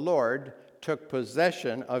of the Lord took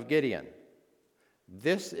possession of Gideon.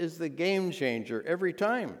 This is the game changer every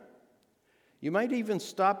time. You might even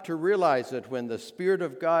stop to realize it when the Spirit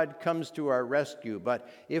of God comes to our rescue, but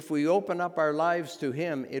if we open up our lives to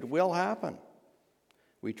Him, it will happen.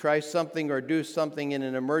 We try something or do something in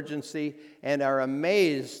an emergency and are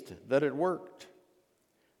amazed that it worked.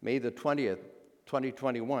 May the 20th,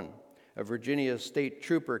 2021, a Virginia state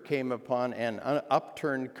trooper came upon an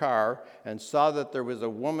upturned car and saw that there was a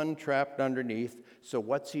woman trapped underneath. So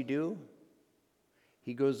what's he do?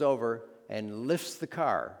 He goes over and lifts the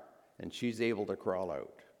car, and she's able to crawl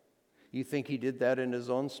out. You think he did that in his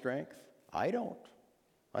own strength? I don't.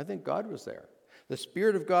 I think God was there. The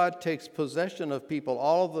Spirit of God takes possession of people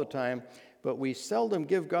all of the time, but we seldom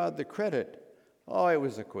give God the credit. Oh, it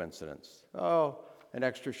was a coincidence. Oh, an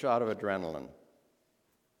extra shot of adrenaline.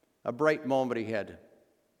 A bright moment he had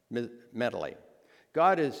mentally.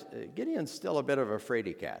 Gideon's still a bit of a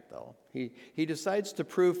fraidy cat, though. He decides to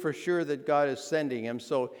prove for sure that God is sending him,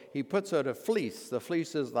 so he puts out a fleece. The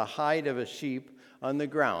fleece is the hide of a sheep on the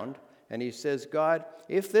ground, and he says, God,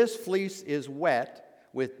 if this fleece is wet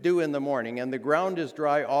with dew in the morning and the ground is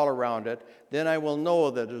dry all around it, then I will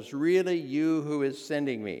know that it is really you who is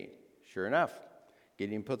sending me. Sure enough,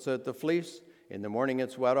 Gideon puts out the fleece. In the morning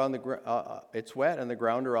it's wet it's wet and the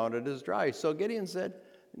ground around it is dry. So Gideon said,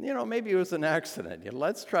 maybe it was an accident.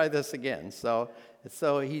 Let's try this again. So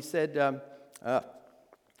he said,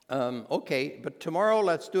 okay, but tomorrow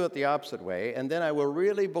let's do it the opposite way, and then I will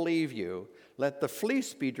really believe you. Let the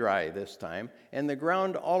fleece be dry this time, and the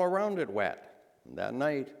ground all around it wet. And that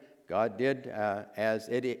night, God did as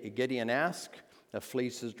Gideon asked. The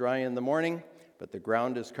fleece is dry in the morning, but the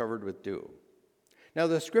ground is covered with dew. Now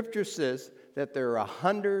the scripture says that there are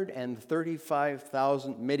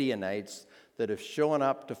 135,000 Midianites that have shown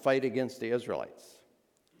up to fight against the Israelites.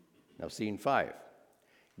 Now, scene 5.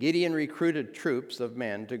 Gideon recruited troops of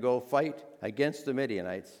men to go fight against the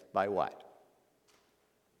Midianites by what?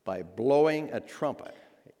 By blowing a trumpet.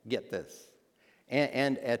 Get this.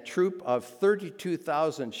 And a troop of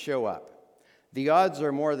 32,000 show up. The odds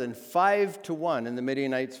are more than 5-1 in the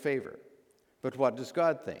Midianites' favor. But what does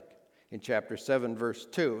God think? In chapter 7, verse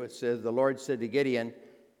 2, it says, the Lord said to Gideon,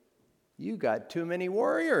 you got too many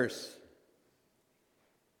warriors.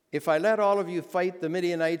 If I let all of you fight the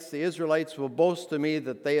Midianites, the Israelites will boast to me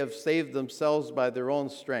that they have saved themselves by their own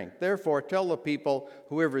strength. Therefore, tell the people,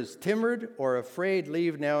 whoever is timid or afraid,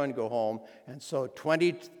 leave now and go home. And so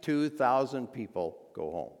 22,000 people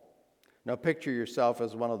go home. Now picture yourself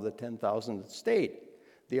as one of the 10,000 that stayed.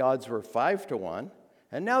 The odds were 5-1,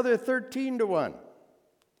 and now they're 13-1.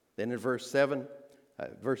 Then in verse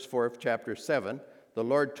 4 of chapter 7, the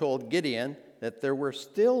Lord told Gideon that there were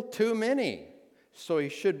still too many. So he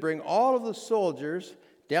should bring all of the soldiers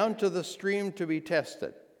down to the stream to be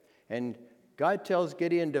tested. And God tells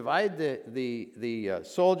Gideon, divide the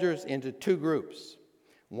soldiers into 2 groups.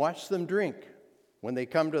 Watch them drink when they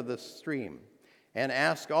come to the stream. And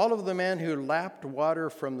ask all of the men who lapped water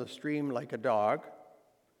from the stream like a dog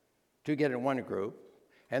to get in one group.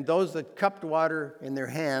 And those that cupped water in their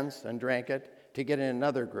hands and drank it to get in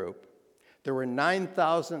another group. There were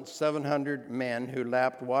 9,700 men who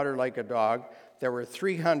lapped water like a dog. There were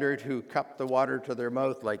 300 who cupped the water to their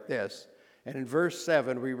mouth like this. And in verse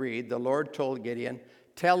 7 we read, the Lord told Gideon,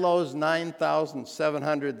 tell those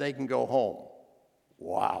 9,700 they can go home.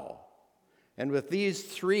 Wow. And with these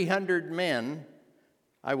 300 men,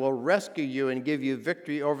 I will rescue you and give you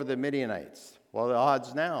victory over the Midianites. Well, the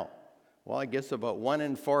odds now? Well, I guess about 1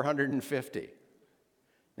 in 450.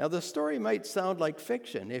 Now, the story might sound like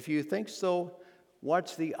fiction. If you think so,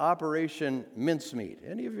 watch the Operation Mincemeat.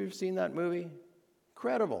 Any of you have seen that movie?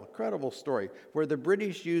 Incredible story, where the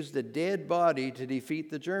British used a dead body to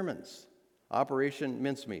defeat the Germans. Operation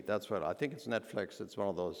Mincemeat, that's what, I think it's Netflix. It's one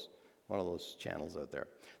of one of those channels out there.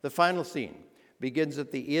 The final scene begins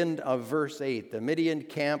at the end of verse 8. The Midian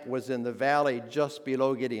camp was in the valley just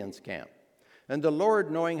below Gideon's camp. And the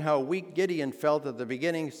Lord, knowing how weak Gideon felt at the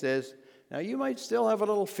beginning, says, now you might still have a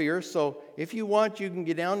little fear, so if you want, you can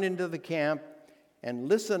get down into the camp and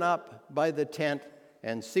listen up by the tent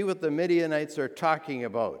and see what the Midianites are talking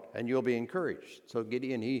about, and you'll be encouraged. So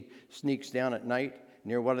Gideon, he sneaks down at night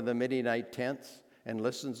near one of the Midianite tents and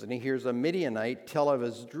listens, and he hears a Midianite tell of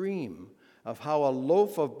his dream of how a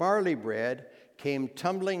loaf of barley bread came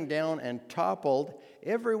tumbling down and toppled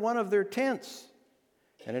every one of their tents.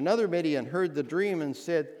 And another Midian heard the dream and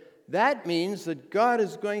said, that means that God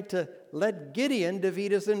is going to let Gideon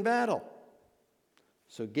defeat us in battle.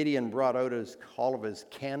 So Gideon brought out all of his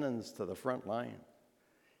cannons to the front line.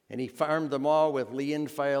 And he armed them all with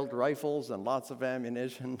Lee-Enfield rifles and lots of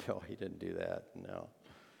ammunition. No, he didn't do that, no.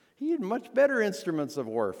 He had much better instruments of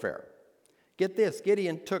warfare. Get this,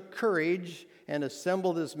 Gideon took courage and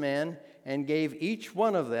assembled his men and gave each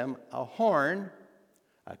one of them a horn,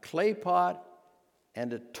 a clay pot,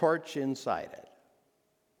 and a torch inside it.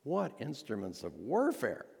 What instruments of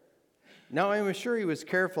warfare! Now, I'm sure he was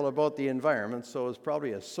careful about the environment, so it was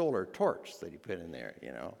probably a solar torch that he put in there,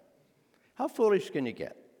 you know. How foolish can you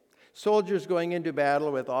get? Soldiers going into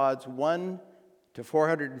battle with odds 1 to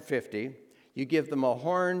 450, you give them a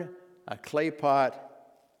horn, a clay pot,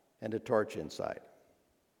 and a torch inside.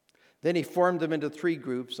 Then he formed them into 3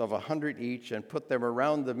 groups of 100 each and put them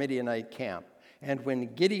around the Midianite camp. And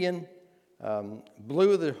when Gideon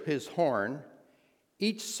blew his horn,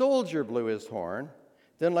 each soldier blew his horn.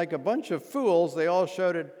 Then, like a bunch of fools, they all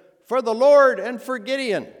shouted, for the Lord and for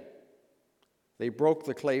Gideon. They broke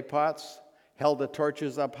the clay pots, held the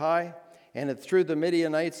torches up high, and it threw the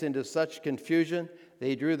Midianites into such confusion,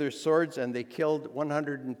 they drew their swords and they killed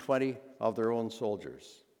 120 of their own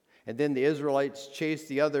soldiers. And then the Israelites chased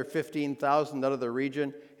the other 15,000 out of the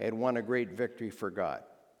region and won a great victory for God.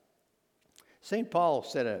 St. Paul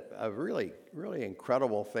said a really, really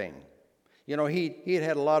incredible thing. You know, he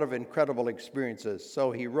had a lot of incredible experiences.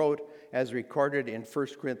 So he wrote, as recorded in 1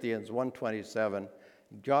 Corinthians 1:27,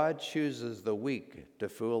 God chooses the weak to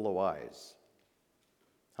fool the wise.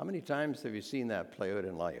 How many times have you seen that play out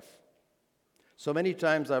in life? So many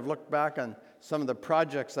times I've looked back on some of the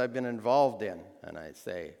projects I've been involved in, and I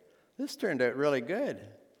say, this turned out really good.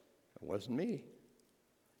 It wasn't me.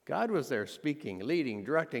 God was there speaking, leading,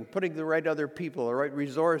 directing, putting the right other people, the right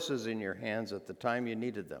resources in your hands at the time you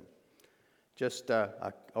needed them. Just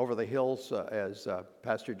over the hills, as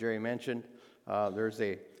Pastor Jerry mentioned, there's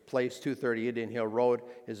a place, 230 Indian Hill Road,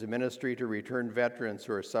 is a ministry to return veterans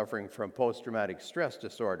who are suffering from post-traumatic stress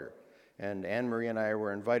disorder. And Anne-Marie and I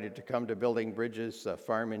were invited to come to Building Bridges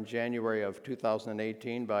Farm in January of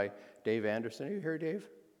 2018 by Dave Anderson. Are you here, Dave?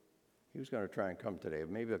 He was going to try and come today.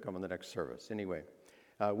 Maybe he'll come in the next service. Anyway,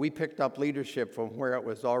 we picked up leadership from where it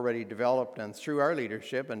was already developed, and through our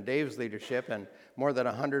leadership and Dave's leadership and more than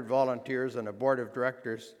 100 volunteers and a board of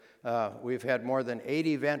directors, we've had more than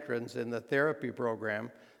 80 veterans in the therapy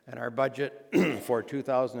program, and our budget for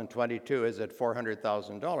 2022 is at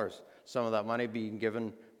 $400,000, some of that money being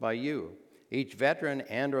given by you. Each veteran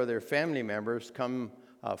and or their family members come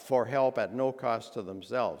for help at no cost to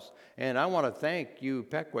themselves. And I want to thank you,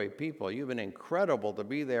 Peckway people. You've been incredible to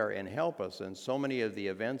be there and help us in so many of the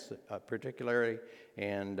events, particularly.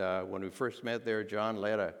 And when we first met there, John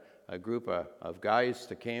led a group of guys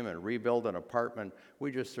to came and rebuild an apartment.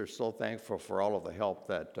 We just are so thankful for all of the help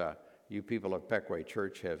that you people of Peckway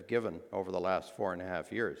Church have given over the last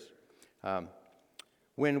 4.5 years.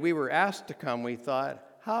 When we were asked to come, we thought,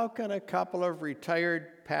 how can a couple of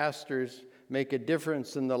retired pastors make a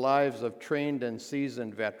difference in the lives of trained and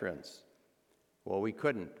seasoned veterans? Well, we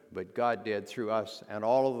couldn't, but God did through us and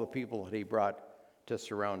all of the people that he brought to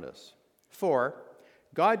surround us. 4,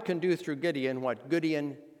 God can do through Gideon what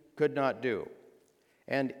Gideon could not do.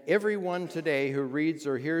 And everyone today who reads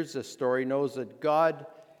or hears this story knows that God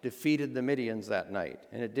defeated the Midians that night,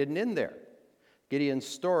 and it didn't end there. Gideon's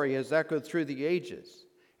story has echoed through the ages,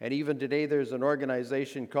 and even today there's an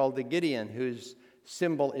organization called the Gideon whose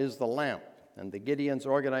symbol is the lamp. And the Gideon's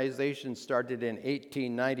organization started in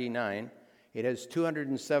 1899. It has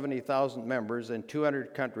 270,000 members in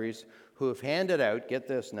 200 countries who have handed out, get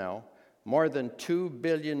this now, more than 2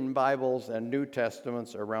 billion Bibles and New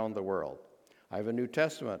Testaments around the world. I have a New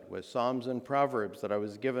Testament with Psalms and Proverbs that I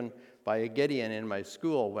was given by a Gideon in my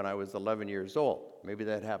school when I was 11 years old. Maybe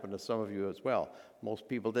that happened to some of you as well. Most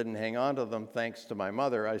people didn't hang on to them thanks to my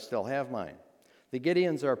mother. I still have mine. The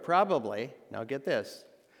Gideons are probably, now get this,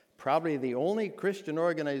 probably the only Christian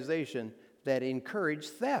organization that encourage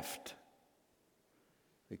theft.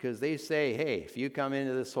 Because they say, hey, if you come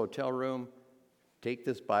into this hotel room, take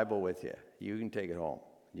this Bible with you. You can take it home,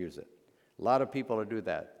 use it. A lot of people will do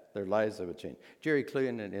that. Their lives have changed. Jerry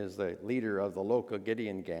Cloonan is the leader of the local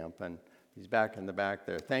Gideon camp, and he's back in the back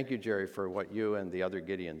there. Thank you, Jerry, for what you and the other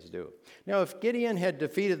Gideons do. Now, if Gideon had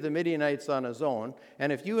defeated the Midianites on his own,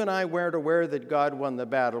 and if you and I weren't aware that God won the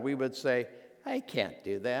battle, we would say, I can't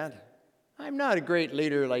do that. I'm not a great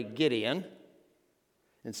leader like Gideon.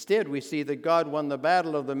 Instead, we see that God won the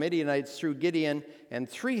battle of the Midianites through Gideon and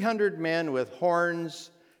 300 men with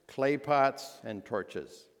horns, clay pots, and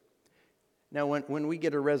torches. Now, when we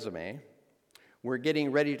get a resume, we're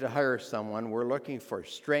getting ready to hire someone. We're looking for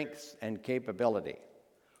strengths and capability.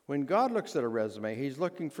 When God looks at a resume, he's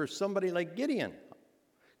looking for somebody like Gideon.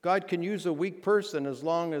 God can use a weak person as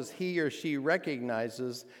long as he or she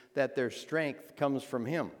recognizes that their strength comes from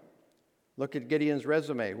him. Look at Gideon's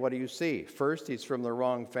resume. What do you see? First, he's from the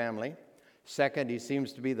wrong family. Second, he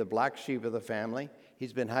seems to be the black sheep of the family.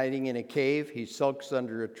 He's been hiding in a cave. He sulks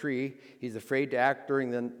under a tree. He's afraid to act during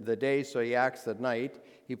the day, so he acts at night.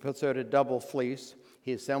 He puts out a double fleece.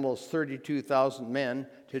 He assembles 32,000 men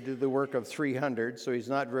to do the work of 300, so he's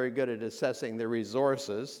not very good at assessing the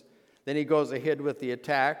resources. Then he goes ahead with the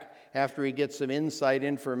attack after he gets some inside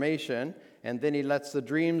information, and then he lets the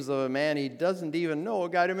dreams of a man he doesn't even know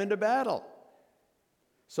guide him into battle.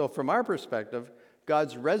 So from our perspective,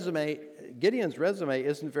 Gideon's resume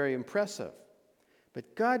isn't very impressive.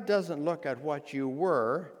 But God doesn't look at what you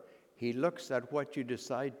were, he looks at what you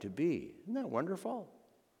decide to be. Isn't that wonderful?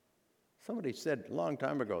 Somebody said a long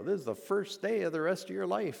time ago, this is the first day of the rest of your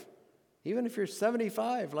life, even if you're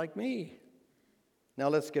 75 like me. Now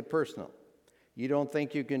let's get personal. You don't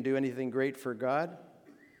think you can do anything great for God?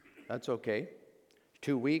 That's okay.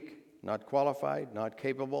 Too weak, not qualified, not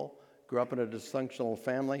capable, grew up in a dysfunctional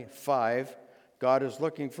family. 5, God is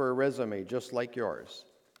looking for a resume just like yours.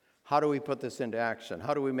 How do we put this into action?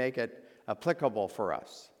 How do we make it applicable for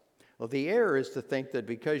us? Well, the error is to think that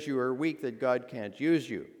because you are weak that God can't use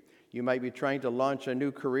you. You might be trying to launch a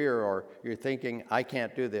new career, or you're thinking, I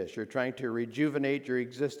can't do this. You're trying to rejuvenate your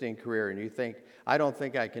existing career, and you think, I don't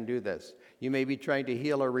think I can do this. You may be trying to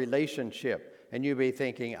heal a relationship, and you may be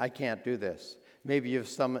thinking, I can't do this. Maybe you have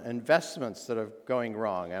some investments that are going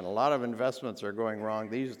wrong, and a lot of investments are going wrong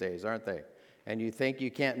these days, aren't they? And you think you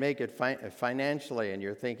can't make it financially, and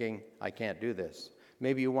you're thinking, I can't do this.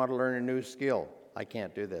 Maybe you want to learn a new skill. I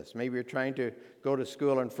can't do this. Maybe you're trying to go to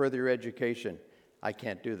school and further your education. I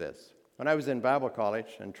can't do this. When I was in Bible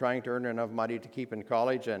college and trying to earn enough money to keep in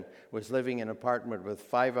college and was living in an apartment with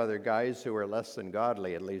 5 other guys who were less than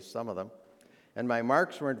godly, at least some of them, and my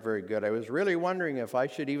marks weren't very good, I was really wondering if I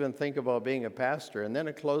should even think about being a pastor. And then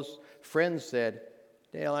a close friend said,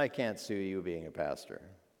 Dale, I can't see you being a pastor.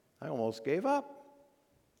 I almost gave up.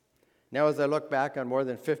 Now, as I look back on more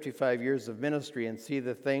than 55 years of ministry and see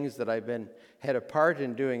the things that I've had a part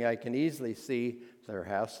in doing, I can easily see there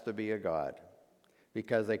has to be a God,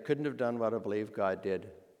 because I couldn't have done what I believe God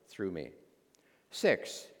did through me.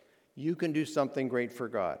 6, you can do something great for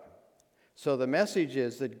God. So the message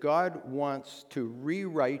is that God wants to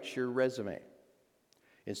rewrite your resume.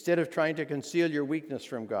 Instead of trying to conceal your weakness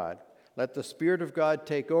from God, let the Spirit of God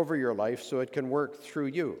take over your life so it can work through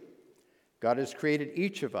you. God has created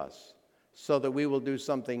each of us so that we will do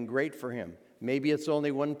something great for him. Maybe it's only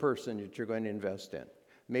one person that you're going to invest in.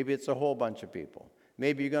 Maybe it's a whole bunch of people.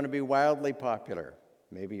 Maybe you're going to be wildly popular.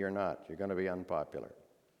 Maybe you're not. You're going to be unpopular.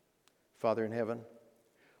 Father in heaven,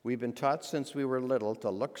 we've been taught since we were little to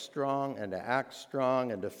look strong and to act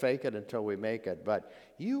strong and to fake it until we make it. But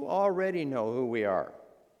you already know who we are.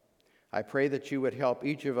 I pray that you would help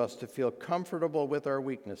each of us to feel comfortable with our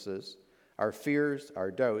weaknesses, our fears, our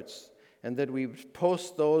doubts, and that we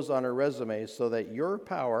post those on our resumes so that your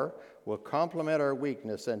power will complement our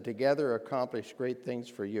weakness and together accomplish great things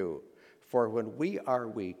for you. For when we are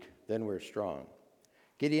weak, then we're strong.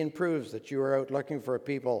 Gideon proves that you are out looking for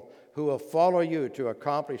people who will follow you to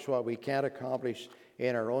accomplish what we can't accomplish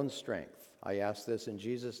in our own strength. I ask this in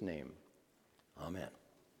Jesus' name. Amen.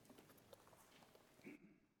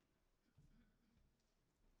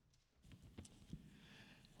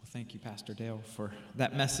 Thank you, Pastor Dale, for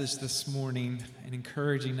that message this morning and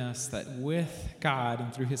encouraging us that with God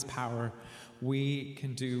and through his power, we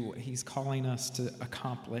can do what he's calling us to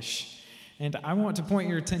accomplish. And I want to point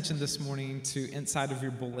your attention this morning to inside of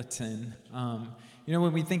your bulletin.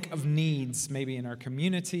 When we think of needs, maybe in our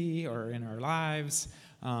community or in our lives,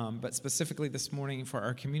 but specifically this morning for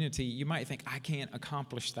our community, you might think, I can't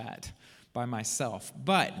accomplish that by myself.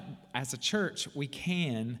 But as a church, we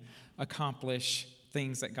can accomplish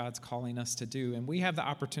things that God's calling us to do. And we have the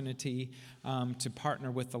opportunity to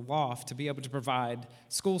partner with the Loft to be able to provide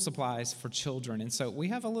school supplies for children. And so we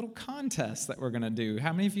have a little contest that we're going to do.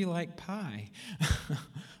 How many of you like pie?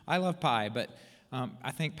 I love pie, but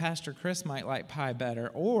I think Pastor Chris might like pie better,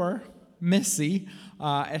 or Missy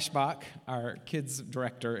Eschbach, our kids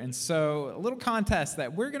director. And so a little contest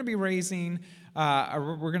that we're going to be raising,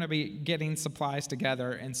 we're going to be getting supplies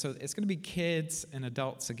together. And so it's going to be kids and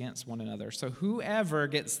adults against one another. So whoever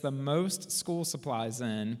gets the most school supplies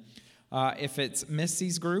in, if it's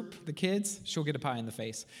Missy's group, the kids, she'll get a pie in the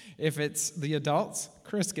face. If it's the adults,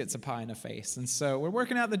 Chris gets a pie in the face. And so we're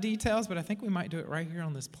working out the details, but I think we might do it right here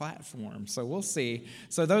on this platform. So we'll see.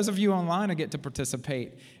 So those of you online will get to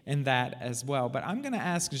participate in that as well. But I'm going to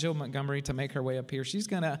ask Jill Montgomery to make her way up here. She's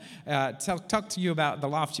going to talk to you about the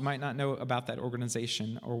Loft. You might not know about that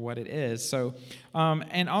organization or what it is. So,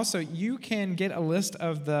 and also you can get a list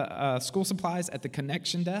of the school supplies at the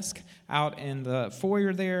connection desk out in the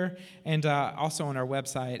foyer there, and also on our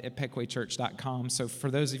website at peckwaychurch.com. So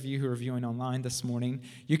for those of you who are viewing online this morning,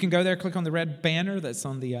 you can go there, click on the red banner that's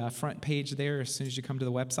on the front page there as soon as you come to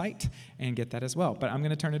the website and get that as well. But I'm going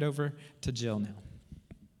to turn it over to Jill now.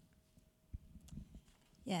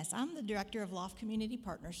 Yes, I'm the director of Loft Community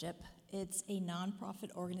Partnership. It's a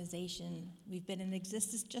nonprofit organization. We've been in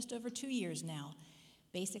existence just over 2 years now,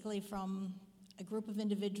 basically from a group of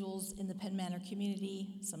individuals in the Penn Manor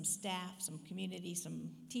community, some staff, some community, some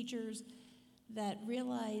teachers, that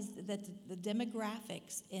realized that the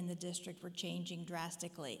demographics in the district were changing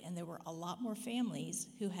drastically, and there were a lot more families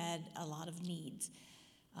who had a lot of needs,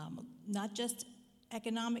 not just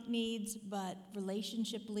economic needs, but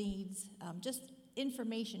relationship needs, just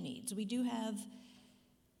information needs. We do have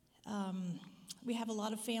a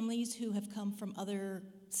lot of families who have come from other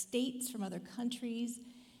states, from other countries,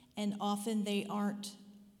 and often they aren't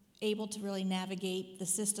able to really navigate the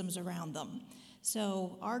systems around them.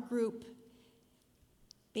 So our group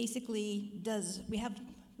basically we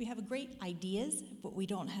have great ideas, but we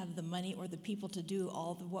don't have the money or the people to do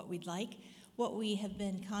all of what we'd like. What we have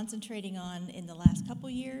been concentrating on in the last couple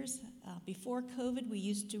years, before COVID, we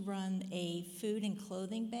used to run a food and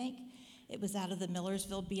clothing bank. It was out of the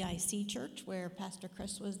Millersville BIC Church, where Pastor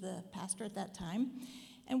Chris was the pastor at that time,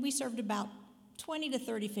 and we served about 20 to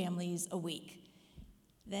 30 families a week.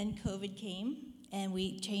 Then COVID came, and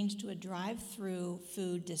we changed to a drive-through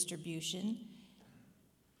food distribution.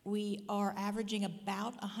 We are averaging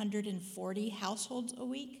about 140 households a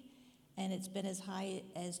week, and it's been as high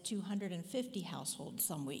as 250 households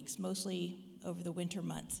some weeks, mostly over the winter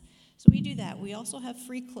months. So we do that. We also have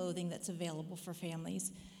free clothing that's available for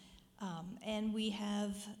families, and we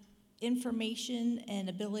have information and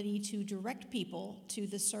ability to direct people to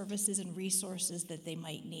the services and resources that they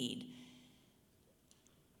might need.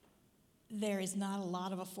 There is not a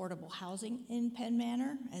lot of affordable housing in Penn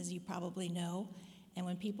Manor, as you probably know. And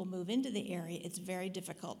when people move into the area, it's very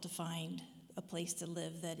difficult to find a place to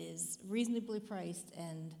live that is reasonably priced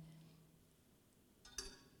and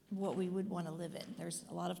what we would want to live in. There's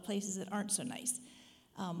a lot of places that aren't so nice.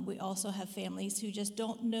 We also have families who just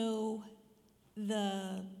don't know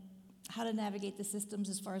how to navigate the systems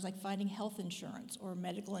as far as like finding health insurance or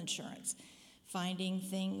medical insurance, finding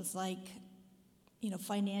things like,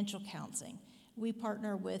 financial counseling. We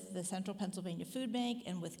partner with the Central Pennsylvania Food Bank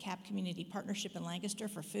and with CAP Community Partnership in Lancaster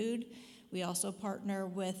for food. We also partner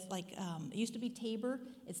with, it used to be Tabor.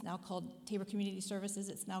 It's now called Tabor Community Services.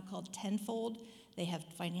 It's now called Tenfold. They have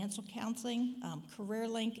financial counseling,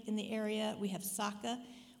 CareerLink in the area. We have SACA.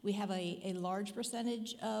 We have a large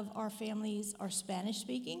percentage of our families are Spanish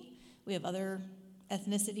speaking. We have other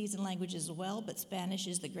ethnicities and languages as well, but Spanish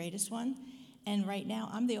is the greatest one. And right now,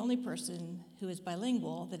 I'm the only person who is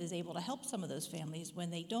bilingual that is able to help some of those families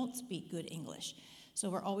when they don't speak good English.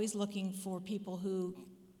 So we're always looking for people who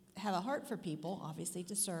have a heart for people, obviously,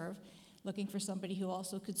 to serve, looking for somebody who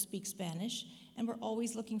also could speak Spanish, and we're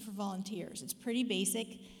always looking for volunteers. It's pretty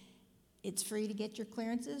basic. It's free to get your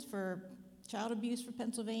clearances for child abuse for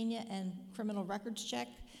Pennsylvania and criminal records check.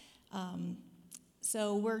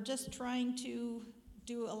 So we're just trying to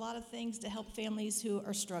do a lot of things to help families who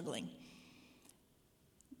are struggling.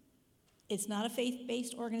 It's not a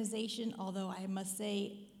faith-based organization, although I must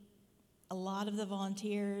say a lot of the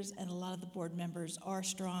volunteers and a lot of the board members are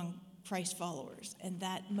strong Christ followers, and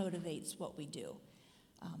that motivates what we do.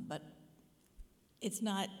 But it's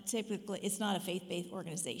not a faith-based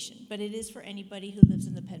organization, but it is for anybody who lives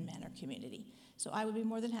in the Penn Manor community. So I would be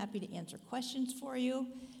more than happy to answer questions for you,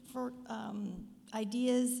 for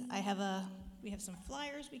ideas. We have some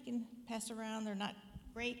flyers we can pass around. They're not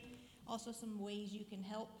great. Also some ways you can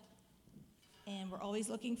help. And we're always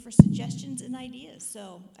looking for suggestions and ideas.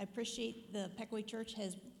 So I appreciate the Peckaway Church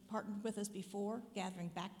has partnered with us before,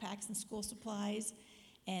 gathering backpacks and school supplies.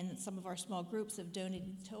 And some of our small groups have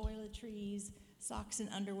donated toiletries, socks and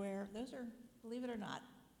underwear. Those are, believe it or not,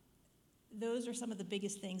 those are some of the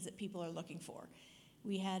biggest things that people are looking for.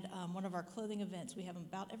 We had one of our clothing events. We have them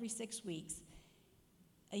about every 6 weeks.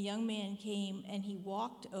 A young man came and he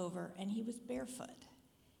walked over and he was barefoot.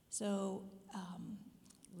 So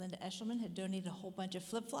Linda Eshelman had donated a whole bunch of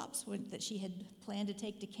flip-flops that she had planned to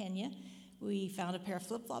take to Kenya. We found a pair of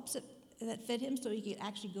flip-flops that fit him so he could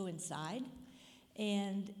actually go inside.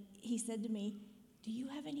 And he said to me, "Do you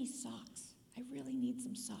have any socks? I really need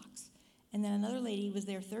some socks." And then another lady was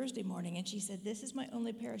there Thursday morning, and she said, "This is my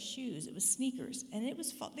only pair of shoes." It was sneakers, and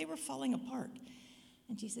they were falling apart.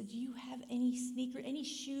 And she said, "Do you have any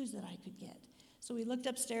shoes that I could get?" So we looked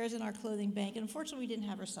upstairs in our clothing bank, and unfortunately we didn't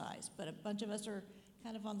have her size, but a bunch of us are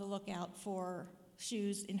kind of on the lookout for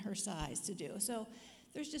shoes in her size to do. So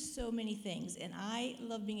there's just so many things, and I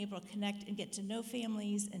love being able to connect and get to know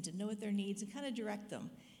families and to know what their needs and kind of direct them.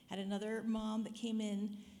 Had another mom that came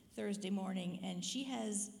in Thursday morning, and she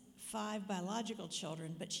has 5 biological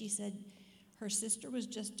children, but she said her sister was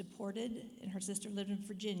just deported, and her sister lived in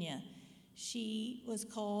Virginia. She was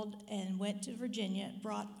called and went to Virginia,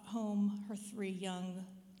 brought home her 3 young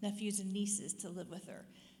nephews and nieces to live with her.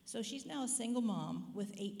 So she's now a single mom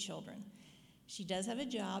with 8 children. She does have a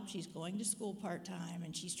job. She's going to school part-time,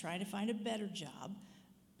 and she's trying to find a better job,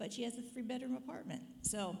 but she has a 3-bedroom apartment.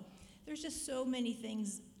 So there's just so many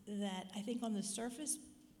things that I think on the surface,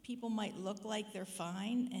 people might look like they're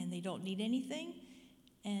fine and they don't need anything.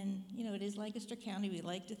 And, it is Lancaster County. We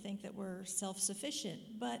like to think that we're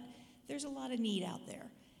self-sufficient, but there's a lot of need out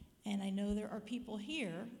there. And I know there are people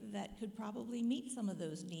here that could probably meet some of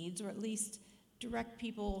those needs, or at least direct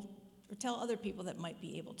people or tell other people that might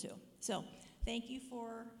be able to. So thank you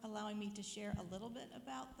for allowing me to share a little bit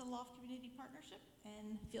about the Loft Community Partnership,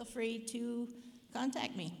 and feel free to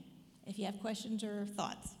contact me if you have questions or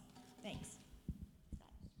thoughts. Thanks.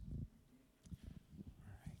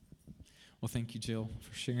 Well, thank you, Jill,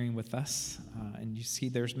 for sharing with us. And you see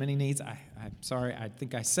there's many needs. I'm sorry, I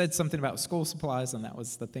think I said something about school supplies, and that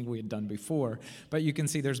was the thing we had done before. But you can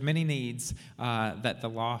see there's many needs that the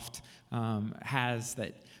Loft has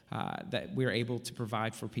that we're able to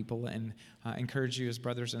provide for people, and encourage you as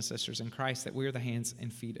brothers and sisters in Christ that we're the hands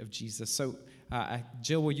and feet of Jesus. So,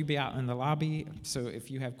 Jill, will you be out in the lobby? So if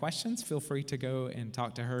you have questions, feel free to go and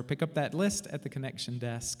talk to her. Pick up that list at the connection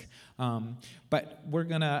desk. But we're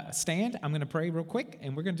going to stand. I'm going to pray real quick,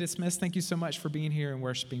 and we're going to dismiss. Thank you so much for being here and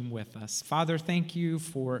worshiping with us. Father, thank you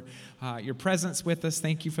for your presence with us.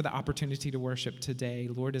 Thank you for the opportunity to worship today.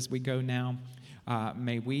 Lord, as we go now,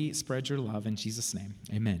 may we spread your love in Jesus' name.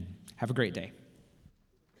 Amen. Have a great day.